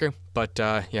motherfucker, but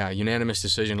unanimous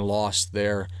decision loss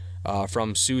there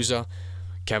from Souza.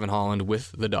 Kevin Holland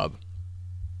with the dub.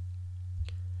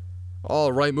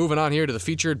 All right, moving on here to the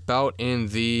featured bout in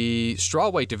the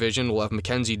strawweight division. We'll have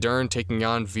Mackenzie Dern taking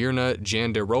on Virna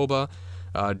Jandiroba.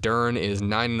 Dern is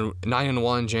 9-1.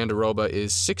 Jandiroba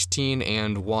is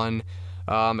 16-1.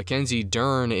 Mackenzie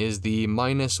Dern is the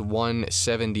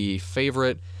 -170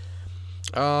 favorite.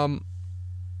 Not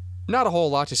a whole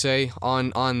lot to say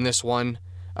on this one.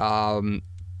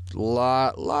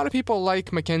 Lot of people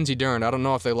like Mackenzie Dern. I don't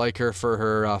know if they like her for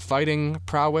her fighting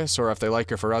prowess or if they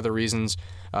like her for other reasons.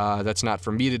 That's not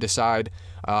for me to decide.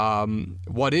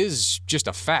 What is just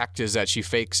a fact is that she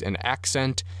fakes an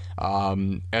accent.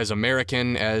 As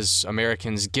American as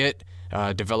Americans get,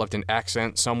 developed an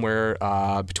accent somewhere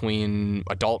between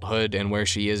adulthood and where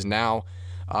she is now.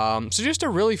 So just a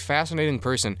really fascinating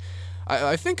person.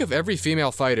 I think of every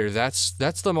female fighter, that's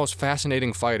the most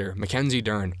fascinating fighter, Mackenzie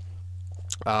Dern.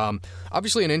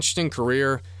 Obviously an interesting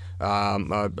career,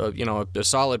 a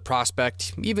solid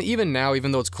prospect, even now,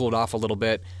 even though it's cooled off a little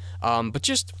bit, but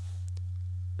just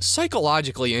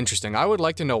psychologically interesting. I would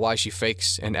like to know why she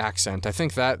fakes an accent. I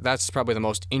think that's probably the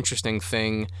most interesting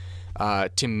thing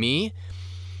to me.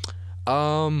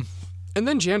 And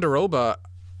then Jandiroba,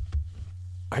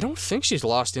 I don't think she's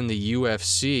lost in the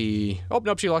UFC. Oh,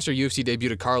 nope, she lost her UFC debut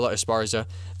to Carla Esparza.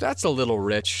 That's a little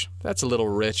rich.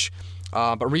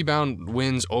 But rebound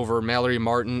wins over Mallory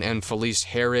Martin and Felice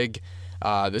Herrig.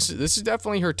 This is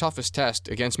definitely her toughest test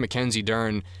against Mackenzie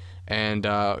Dern. And,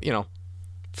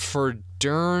 for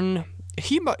Dern,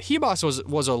 Hebos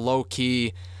was a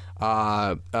low-key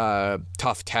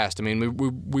tough test. I mean,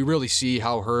 we really see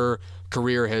how her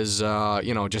career has,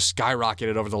 just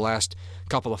skyrocketed over the last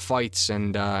couple of fights.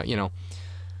 And,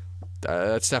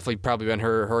 that's definitely probably been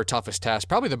her toughest test.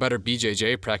 Probably the better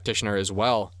BJJ practitioner as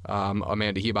well,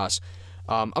 Amanda Hebos.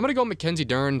 I'm going to go Mackenzie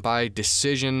Dern by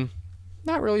decision.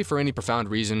 Not really for any profound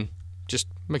reason. Just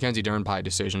Mackenzie Dern by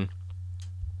decision.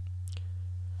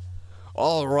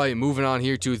 All right, moving on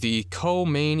here to the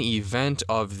co-main event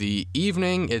of the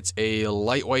evening. It's a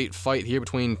lightweight fight here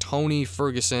between Tony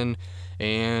Ferguson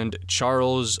and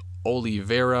Charles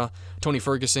Oliveira. Tony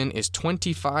Ferguson is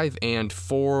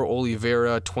 25-4,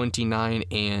 Oliveira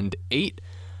 29-8.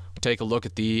 Take a look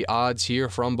at the odds here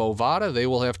from Bovada. They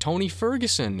will have Tony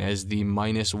Ferguson as the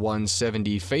minus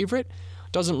 170 favorite.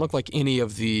 Doesn't look like any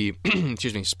of the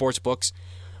sports books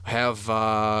have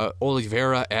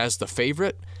Oliveira as the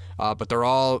favorite, but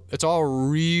it's all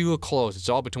real close. It's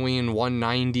all between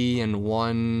 190 and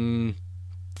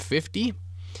 150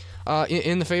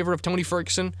 in the favor of Tony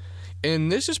Ferguson.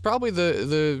 And this is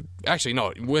probably actually,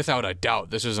 no, without a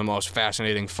doubt, this is the most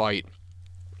fascinating fight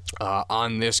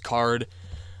on this card.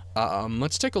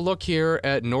 Let's take a look here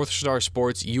at North Star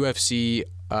Sports UFC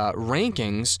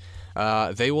rankings.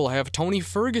 They will have Tony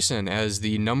Ferguson as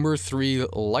the number 3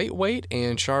 lightweight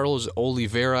and Charles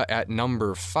Oliveira at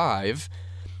number 5.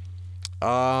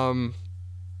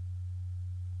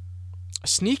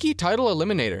 Sneaky title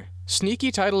eliminator.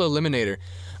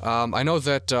 I know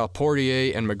that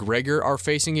Poirier and McGregor are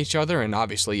facing each other, and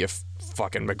obviously if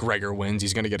fucking McGregor wins,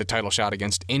 he's going to get a title shot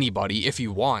against anybody if he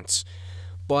wants.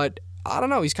 But I don't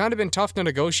know, he's kind of been tough to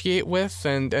negotiate with,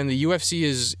 and the UFC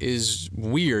is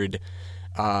weird,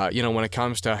 when it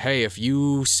comes to, hey, if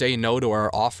you say no to our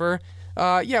offer,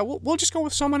 we'll just go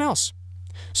with someone else.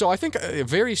 So I think a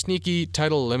very sneaky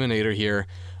title eliminator here,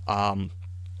 and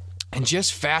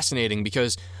just fascinating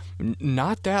because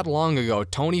not that long ago,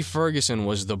 Tony Ferguson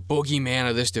was the boogeyman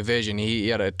of this division. He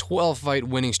had a 12-fight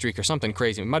winning streak or something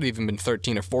crazy. It might have even been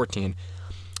 13 or 14.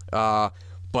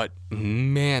 But,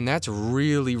 man, that's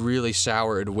really, really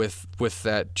soured with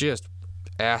that just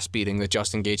ass-beating that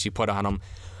Justin Gaethje put on him.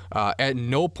 At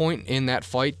no point in that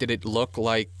fight did it look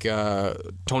like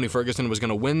Tony Ferguson was going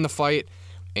to win the fight.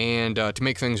 And to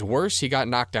make things worse, he got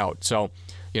knocked out. So,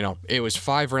 it was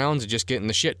 5 rounds of just getting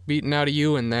the shit beaten out of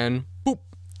you, and then, boop,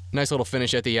 nice little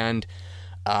finish at the end.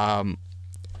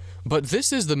 But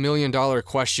this is the million-dollar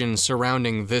question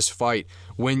surrounding this fight.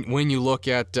 When you look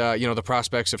at the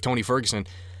prospects of Tony Ferguson,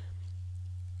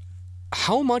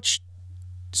 how much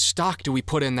stock do we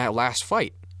put in that last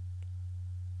fight?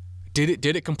 Did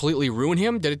it completely ruin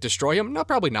him? Did it destroy him? No,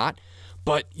 probably not.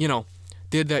 But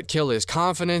did that kill his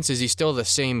confidence? Is he still the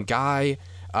same guy?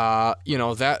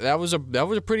 That was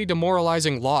a pretty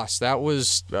demoralizing loss. That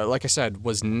was, like I said,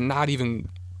 was not even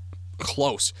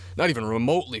close, not even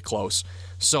remotely close.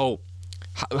 So,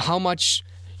 how much,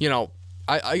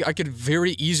 I could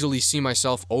very easily see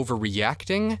myself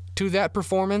overreacting to that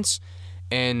performance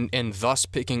and thus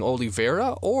picking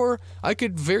Oliveira, or I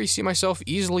could very see myself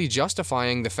easily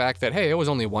justifying the fact that, hey, it was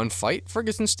only one fight.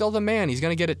 Ferguson's still the man. He's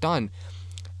going to get it done.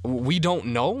 We don't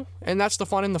know, and that's the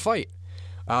fun in the fight.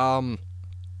 But,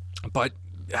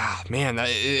 man,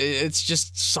 it's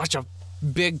just such a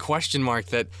big question mark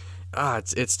that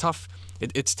it's tough.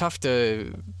 It's tough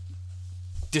to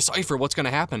decipher what's going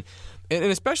to happen, and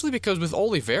especially because with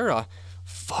Oliveira,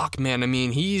 fuck, man. I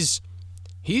mean, he's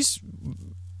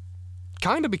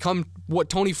kind of become what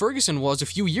Tony Ferguson was a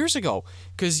few years ago.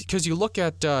 Because you look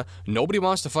at nobody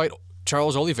wants to fight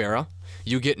Charles Oliveira.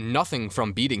 You get nothing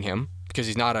from beating him because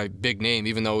he's not a big name,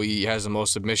 even though he has the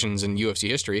most submissions in UFC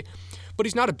history. But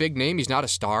he's not a big name. He's not a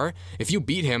star. If you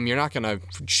beat him, you're not going to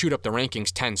shoot up the rankings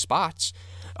 10 spots.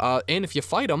 And if you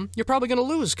fight him, you're probably going to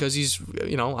lose because he's,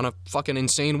 on a fucking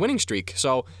insane winning streak.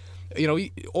 So,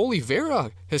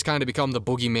 Oliveira has kind of become the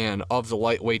boogeyman of the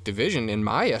lightweight division, in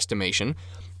my estimation.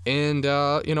 And,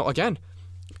 again,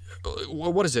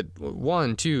 what is it?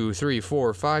 1, 2, 3,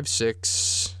 4, 5,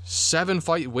 6, 7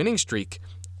 fight winning streak,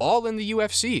 all in the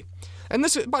UFC. And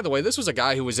this, by the way, this was a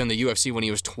guy who was in the UFC when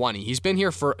he was 20. He's been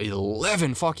here for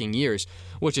 11 fucking years,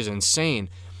 which is insane.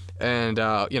 And,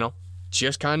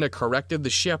 just kind of corrected the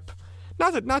ship.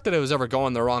 Not that it was ever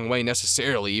going the wrong way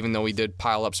necessarily, even though he did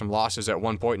pile up some losses at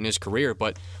one point in his career.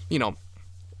 But,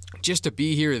 just to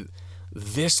be here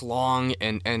this long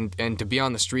and to be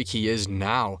on the streak he is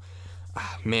now,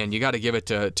 man, you got to give it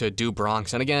to Du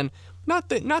Bronx. And again, not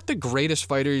the greatest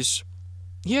fighters.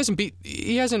 He hasn't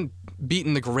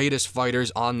beaten the greatest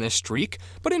fighters on this streak.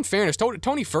 But in fairness,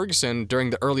 Tony Ferguson,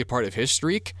 during the early part of his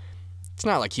streak, it's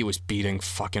not like he was beating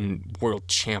fucking world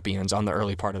champions on the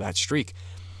early part of that streak.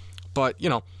 But,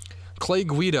 Clay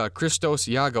Guida, Christos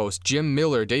Yagos, Jim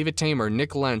Miller, David Tamer,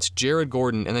 Nick Lentz, Jared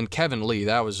Gordon, and then Kevin Lee.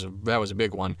 That was a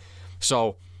big one.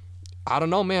 So, I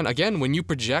don't know, man. Again, when you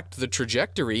project the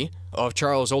trajectory of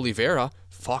Charles Oliveira,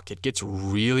 fuck, it gets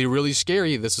really, really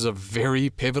scary. This is a very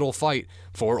pivotal fight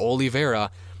for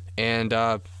Oliveira. And,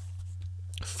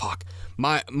 fuck.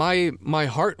 My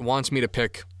heart wants me to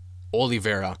pick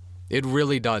Oliveira. It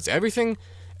really does. Everything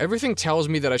everything tells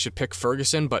me that I should pick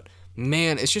Ferguson, but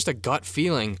man, it's just a gut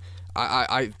feeling.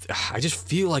 I just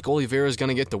feel like Oliveira is going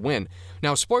to get the win.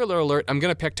 Now, spoiler alert, I'm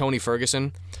going to pick Tony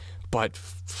Ferguson, but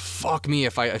fuck me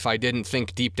if I didn't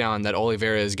think deep down that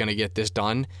Oliveira is going to get this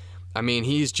done. I mean,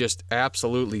 he's just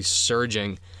absolutely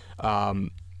surging.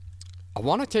 I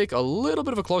want to take a little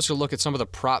bit of a closer look at some of the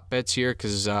prop bets here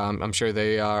because I'm sure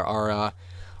they are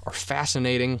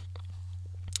fascinating.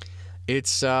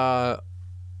 It's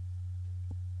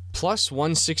plus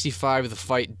 165. The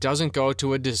fight doesn't go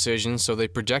to a decision, so they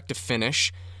project a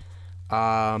finish.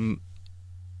 I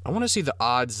want to see the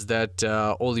odds that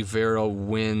Oliveira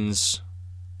wins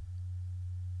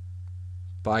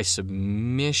by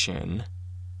submission.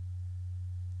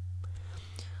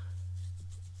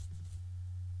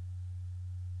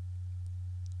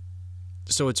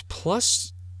 So it's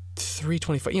plus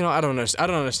 325. I don't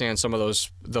understand some of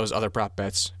those other prop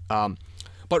bets.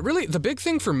 But really, the big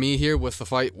thing for me here with the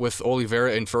fight with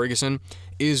Oliveira and Ferguson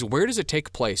is where does it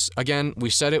take place? Again, we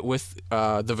said it with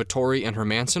the Vettori and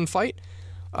Hermansson fight.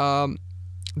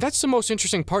 That's the most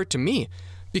interesting part to me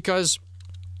because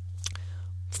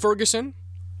Ferguson,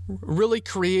 really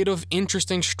creative,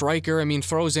 interesting striker. I mean,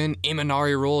 throws in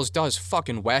Imanari rolls, does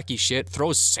fucking wacky shit,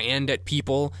 throws sand at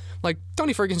people. Like,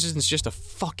 Tony Ferguson is just a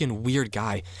fucking weird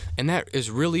guy, and that is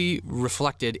really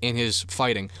reflected in his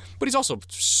fighting. But he's also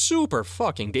super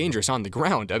fucking dangerous on the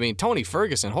ground. I mean, Tony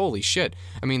Ferguson, holy shit.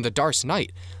 I mean, the Darce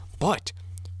Knight. But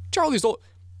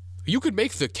you could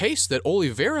make the case that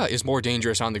Oliveira is more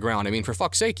dangerous on the ground. I mean, for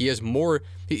fuck's sake, he has more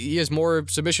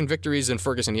submission victories than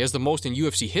Ferguson. He has the most in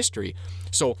UFC history.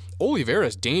 So Oliveira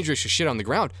is dangerous as shit on the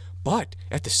ground. But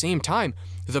at the same time,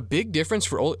 the big difference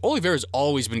for Oliveira's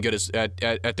always been good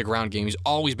at the ground game. He's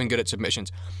always been good at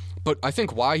submissions. But I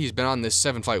think why he's been on this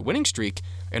 7-fight winning streak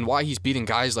and why he's beating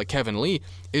guys like Kevin Lee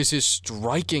is his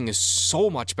striking is so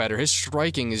much better. His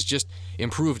striking is just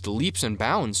improved leaps and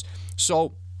bounds.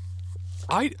 So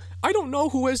I don't know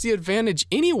who has the advantage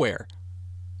anywhere.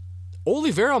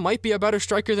 Oliveira might be a better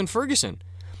striker than Ferguson.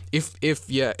 If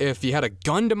you had a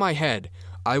gun to my head,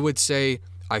 I would say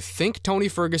I think Tony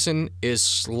Ferguson is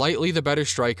slightly the better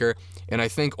striker, and I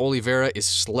think Oliveira is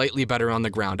slightly better on the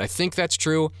ground. I think that's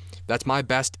true. That's my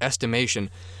best estimation.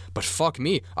 But fuck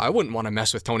me, I wouldn't want to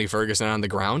mess with Tony Ferguson on the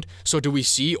ground. So do we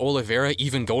see Oliveira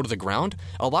even go to the ground?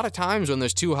 A lot of times when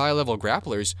there's two high-level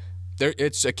grapplers,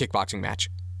 it's a kickboxing match.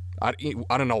 I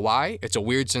don't know why. It's a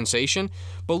weird sensation.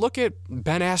 But look at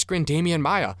Ben Askren, Damian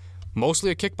Maia.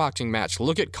 Mostly a kickboxing match.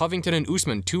 Look at Covington and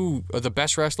Usman, two of the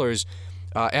best wrestlers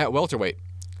at welterweight.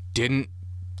 Didn't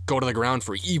go to the ground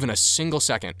for even a single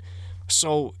second.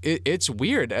 So it's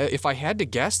weird. If I had to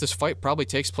guess, this fight probably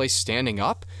takes place standing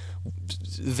up.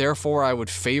 Therefore, I would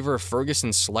favor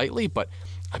Ferguson slightly. But,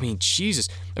 I mean, Jesus.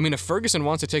 I mean, if Ferguson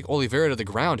wants to take Oliveira to the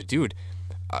ground, dude,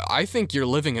 I think you're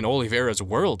living in Oliveira's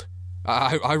world.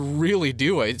 I really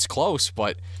do. It's close,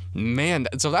 but man,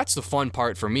 so that's the fun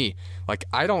part for me. Like,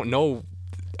 I don't know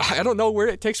where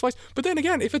it takes place. But then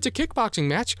again, if it's a kickboxing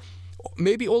match,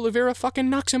 maybe Oliveira fucking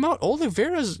knocks him out.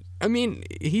 Oliveira's, I mean,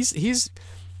 he's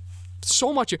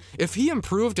so much. If he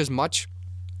improved as much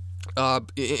in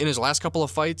his last couple of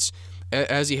fights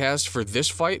as he has for this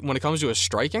fight when it comes to his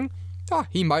striking,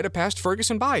 he might have passed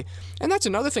Ferguson by. And that's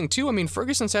another thing too. I mean,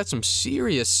 Ferguson's had some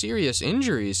serious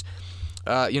injuries.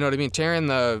 You know what I mean? Tearing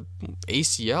the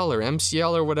ACL or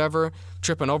MCL or whatever,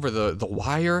 tripping over the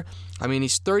wire. I mean,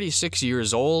 he's 36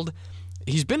 years old.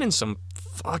 He's been in some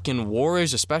fucking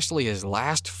wars, especially his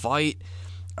last fight.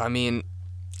 I mean,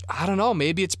 I don't know.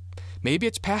 Maybe it's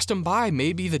passed him by.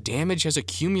 Maybe the damage has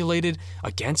accumulated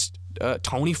against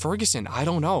Tony Ferguson. I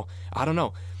don't know. I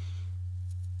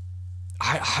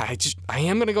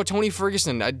am gonna go Tony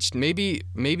Ferguson.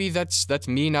 Maybe that's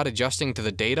me not adjusting to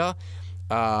the data.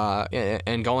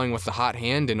 And going with the hot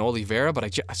hand in Oliveira, but I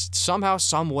just, somehow,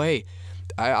 some way,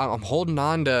 I'm holding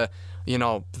on to,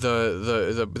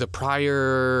 the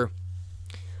prior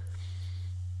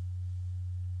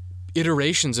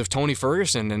iterations of Tony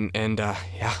Ferguson, and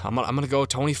I'm gonna go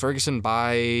Tony Ferguson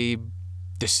by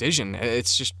decision.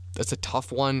 It's a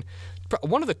tough one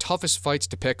of the toughest fights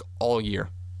to pick all year,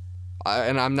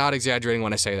 and I'm not exaggerating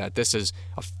when I say that. This is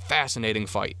a fascinating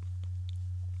fight.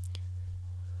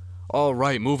 All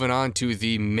right, moving on to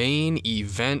the main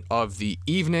event of the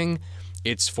evening.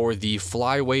 It's for the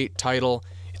flyweight title.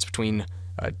 It's between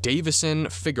Davison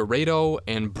Figueiredo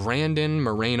and Brandon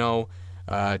Moreno.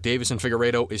 Davison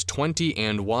Figueiredo is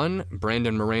 20-1.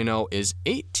 Brandon Moreno is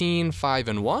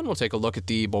 18-5-1. We'll take a look at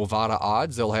the Bovada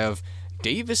odds. They'll have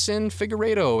Davison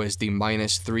Figueiredo as the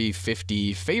minus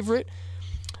 350 favorite.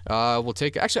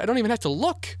 Actually, I don't even have to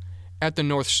look at the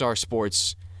North Star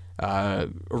Sports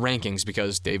rankings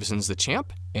because Davison's the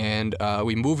champ, and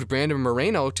we moved Brandon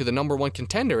Moreno to the number 1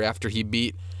 contender after he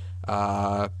beat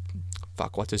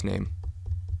what's his name?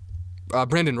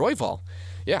 Brandon Royval.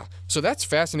 Yeah, so that's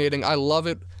fascinating. I love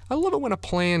it. I love it when a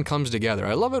plan comes together.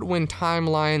 I love it when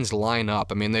timelines line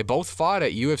up. I mean, they both fought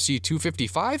at UFC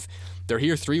 255. They're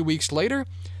here 3 weeks later.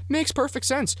 Makes perfect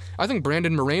sense. I think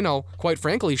Brandon Moreno, quite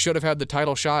frankly, should have had the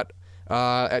title shot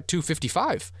at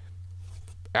 255.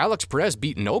 Alex Perez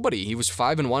beat nobody. He was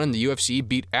 5-1 in the UFC,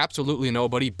 beat absolutely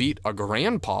nobody, beat a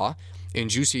grandpa in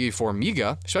Juicy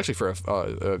Formiga, especially for a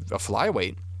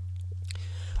flyweight.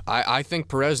 I think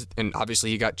Perez, and obviously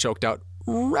he got choked out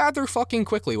rather fucking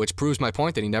quickly, which proves my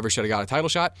point that he never should have got a title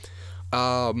shot.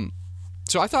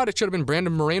 So I thought it should have been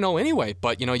Brandon Moreno anyway,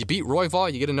 but, you beat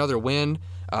Royval, you get another win.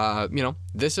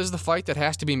 This is the fight that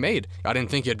has to be made. I didn't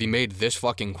think it'd be made this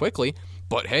fucking quickly,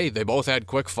 but hey, they both had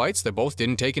quick fights. They both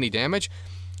didn't take any damage.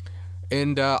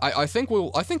 And I think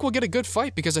we'll get a good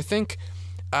fight because I think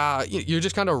you're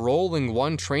just kind of rolling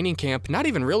one training camp, not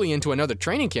even really into another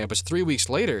training camp. It's 3 weeks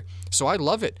later, so I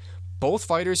love it. Both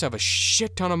fighters have a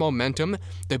shit ton of momentum.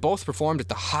 They both performed at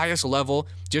the highest level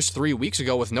just 3 weeks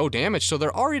ago with no damage, so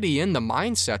they're already in the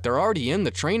mindset. They're already in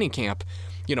the training camp.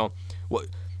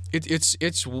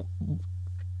 It's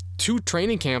 2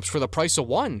 training camps for the price of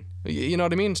 1. You know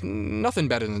what I mean? It's nothing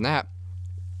better than that.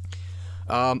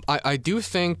 I do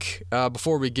think,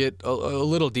 before we get a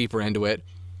little deeper into it,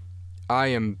 I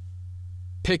am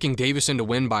picking Davison to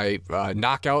win by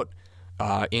knockout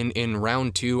in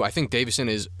round 2. I think Davison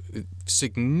is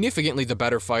significantly the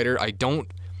better fighter. I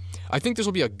think this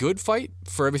will be a good fight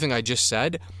for everything I just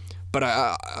said, but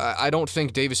I don't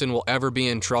think Davison will ever be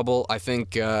in trouble. I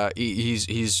think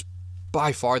he's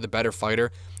by far the better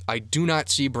fighter. I do not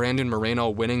see Brandon Moreno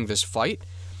winning this fight.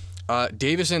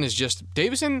 Davison.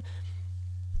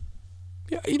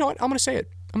 Yeah, you know what? I'm going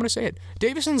to say it.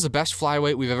 Davison's the best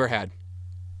flyweight we've ever had.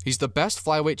 He's the best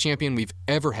flyweight champion we've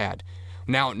ever had.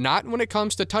 Now, not when it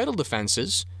comes to title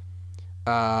defenses.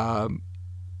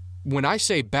 When I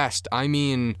say best, I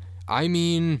mean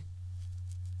the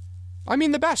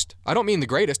best. I don't mean the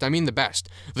greatest. I mean the best.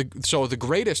 So the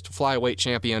greatest flyweight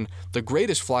champion, the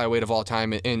greatest flyweight of all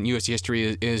time in UFC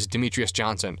history is Demetrius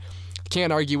Johnson.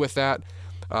 Can't argue with that.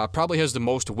 Probably has the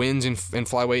most wins in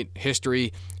flyweight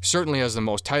history. Certainly has the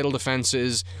most title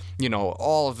defenses.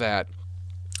 All of that.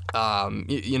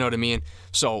 You know what I mean?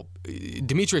 So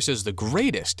Demetrius is the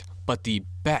greatest, but the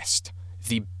best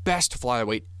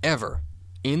flyweight ever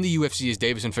in the UFC is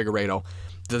Davison Figueiredo.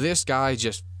 This guy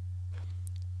just,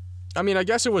 I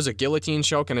guess it was a guillotine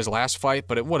choke in his last fight,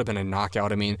 but it would have been a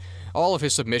knockout. All of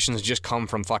his submissions just come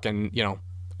from fucking,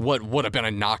 what would have been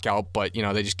a knockout, but,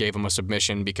 they just gave him a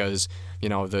submission because,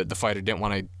 the fighter didn't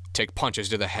want to take punches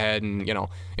to the head, and,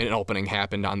 an opening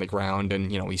happened on the ground,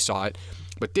 and, he saw it.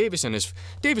 But Davison is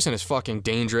fucking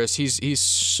dangerous. He's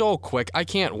so quick. I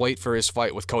can't wait for his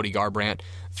fight with Cody Garbrandt.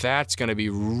 That's going to be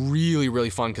really, really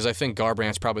fun because I think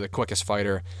Garbrandt's probably the quickest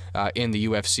fighter in the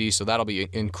UFC, so that'll be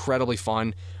incredibly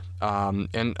fun.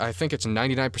 And I think it's a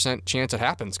 99% chance it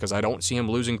happens because I don't see him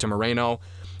losing to Moreno.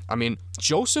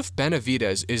 Joseph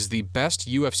Benavidez is the best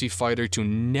UFC fighter to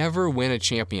never win a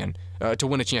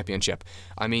championship.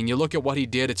 You look at what he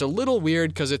did. It's a little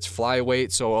weird because it's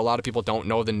flyweight, so a lot of people don't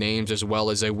know the names as well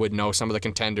as they would know some of the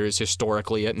contenders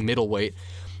historically at middleweight.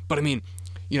 But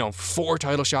 4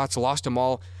 title shots, lost them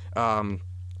all.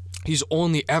 He's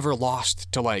only ever lost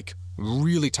to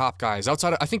really top guys.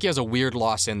 Outside, I think he has a weird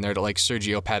loss in there to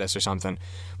Sergio Pettis or something.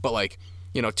 But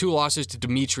 2 losses to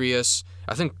Demetrius.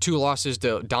 I think 2 losses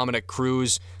to Dominic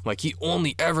Cruz. He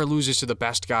only ever loses to the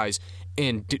best guys.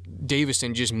 And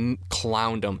Davison just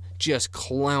clowned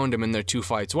him in their 2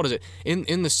 fights. What is it?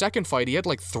 In the second fight, he had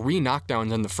 3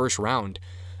 knockdowns in the first round.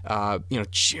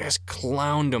 Just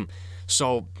clowned him.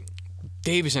 So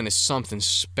Davison is something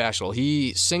special.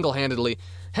 He single-handedly,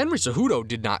 Henry Cejudo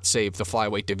did not save the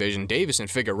flyweight division. Davison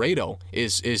Figueiredo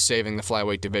is saving the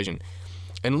flyweight division.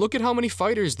 And look at how many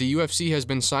fighters the UFC has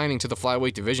been signing to the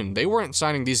flyweight division. They weren't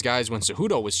signing these guys when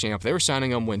Cejudo was champ. They were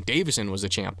signing them when Davison was the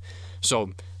champ.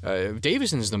 So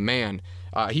Davison's the man.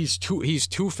 He's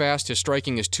too fast. His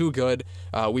striking is too good.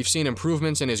 We've seen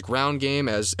improvements in his ground game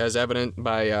as evident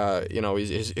by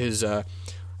his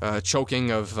choking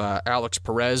of Alex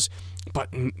Perez. But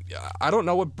I don't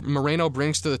know what Moreno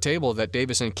brings to the table that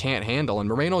Davison can't handle. And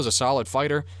Moreno is a solid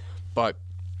fighter, but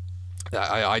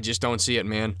I just don't see it,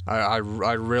 man. I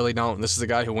really don't. This is a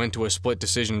guy who went to a split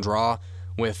decision draw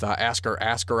with Askar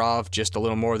Askarov just a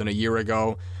little more than a year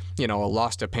ago. A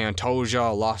loss to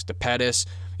Pantoja, a loss to Pettis.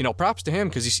 Props to him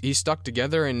because he's stuck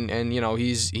together and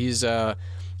he's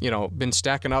been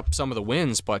stacking up some of the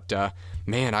wins, but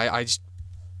man,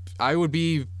 I would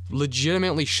be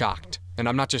legitimately shocked, and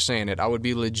I'm not just saying it. I would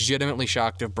be legitimately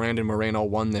shocked if Brandon Moreno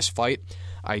won this fight.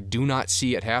 I do not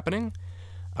see it happening,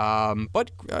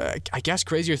 but I guess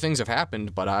crazier things have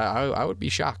happened. But I would be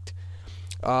shocked.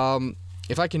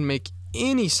 If I can make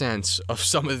any sense of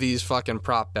some of these fucking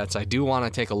prop bets, I do want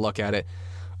to take a look at it.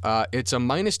 It's a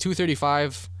minus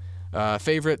 235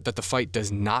 favorite that the fight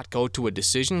does not go to a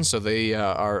decision, so they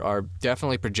are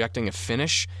definitely projecting a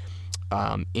finish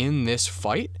in this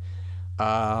fight.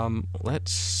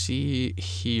 Let's see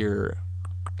here.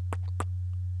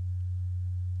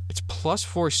 It's plus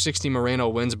 460 Moreno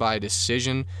wins by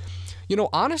decision.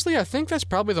 Honestly, I think that's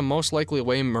probably the most likely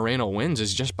way Moreno wins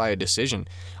is just by a decision.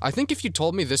 I think if you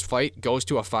told me this fight goes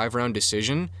to a 5-round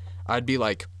decision, I'd be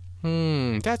like,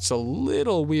 that's a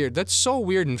little weird. That's so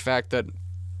weird, in fact, that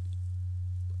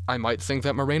I might think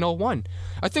that Moreno won.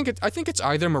 I think it's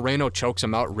either Moreno chokes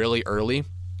him out really early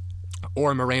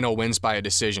or Moreno wins by a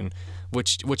decision,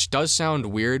 which does sound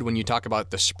weird when you talk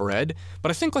about the spread, but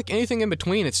I think like anything in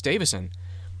between, it's Davison.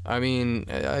 I mean,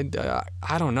 I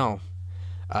don't know.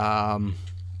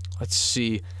 Let's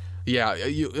see. Yeah,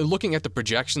 looking at the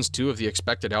projections too of the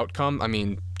expected outcome, I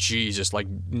mean, Jesus, like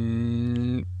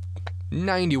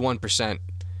 91%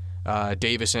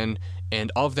 Davison,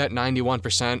 and of that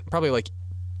 91%, probably like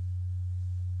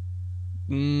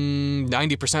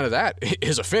 90% of that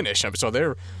is a finish. So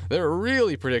they're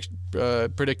really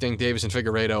predicting Davison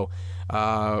Figueiredo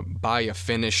by a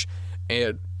finish,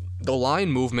 and the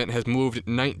line movement has moved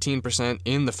 19%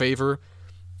 in the favor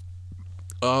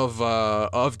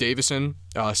of Davison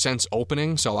since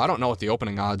opening. So I don't know what the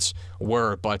opening odds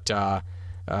were, but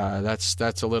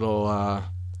that's a little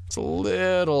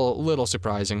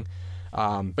surprising.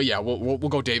 But yeah, we'll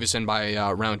go Davison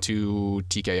by round 2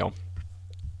 TKO.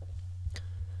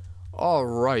 All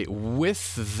right,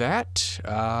 with that,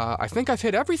 I think I've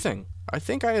hit everything.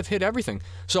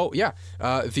 So yeah,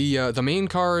 the main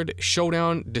card,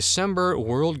 Showdown December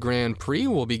World Grand Prix,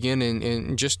 will begin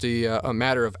in just a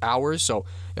matter of hours. So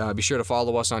be sure to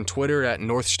follow us on Twitter at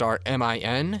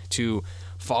northstarmin to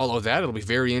follow that. It'll be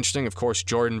very interesting. Of course,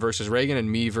 Jordan versus Reagan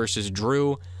and me versus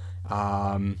Drew.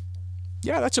 Yeah,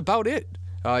 that's about it.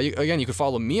 You can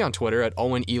follow me on Twitter at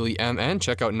OwenEelyMN.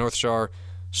 Check out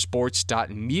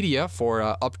northstarsports.media for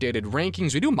updated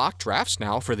rankings. We do mock drafts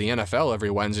now for the NFL every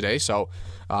Wednesday, so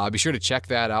be sure to check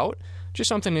that out. Just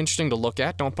something interesting to look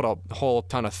at. Don't put a whole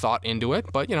ton of thought into it,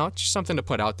 but just something to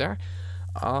put out there.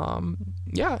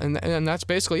 Yeah, and that's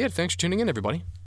basically it. Thanks for tuning in, everybody.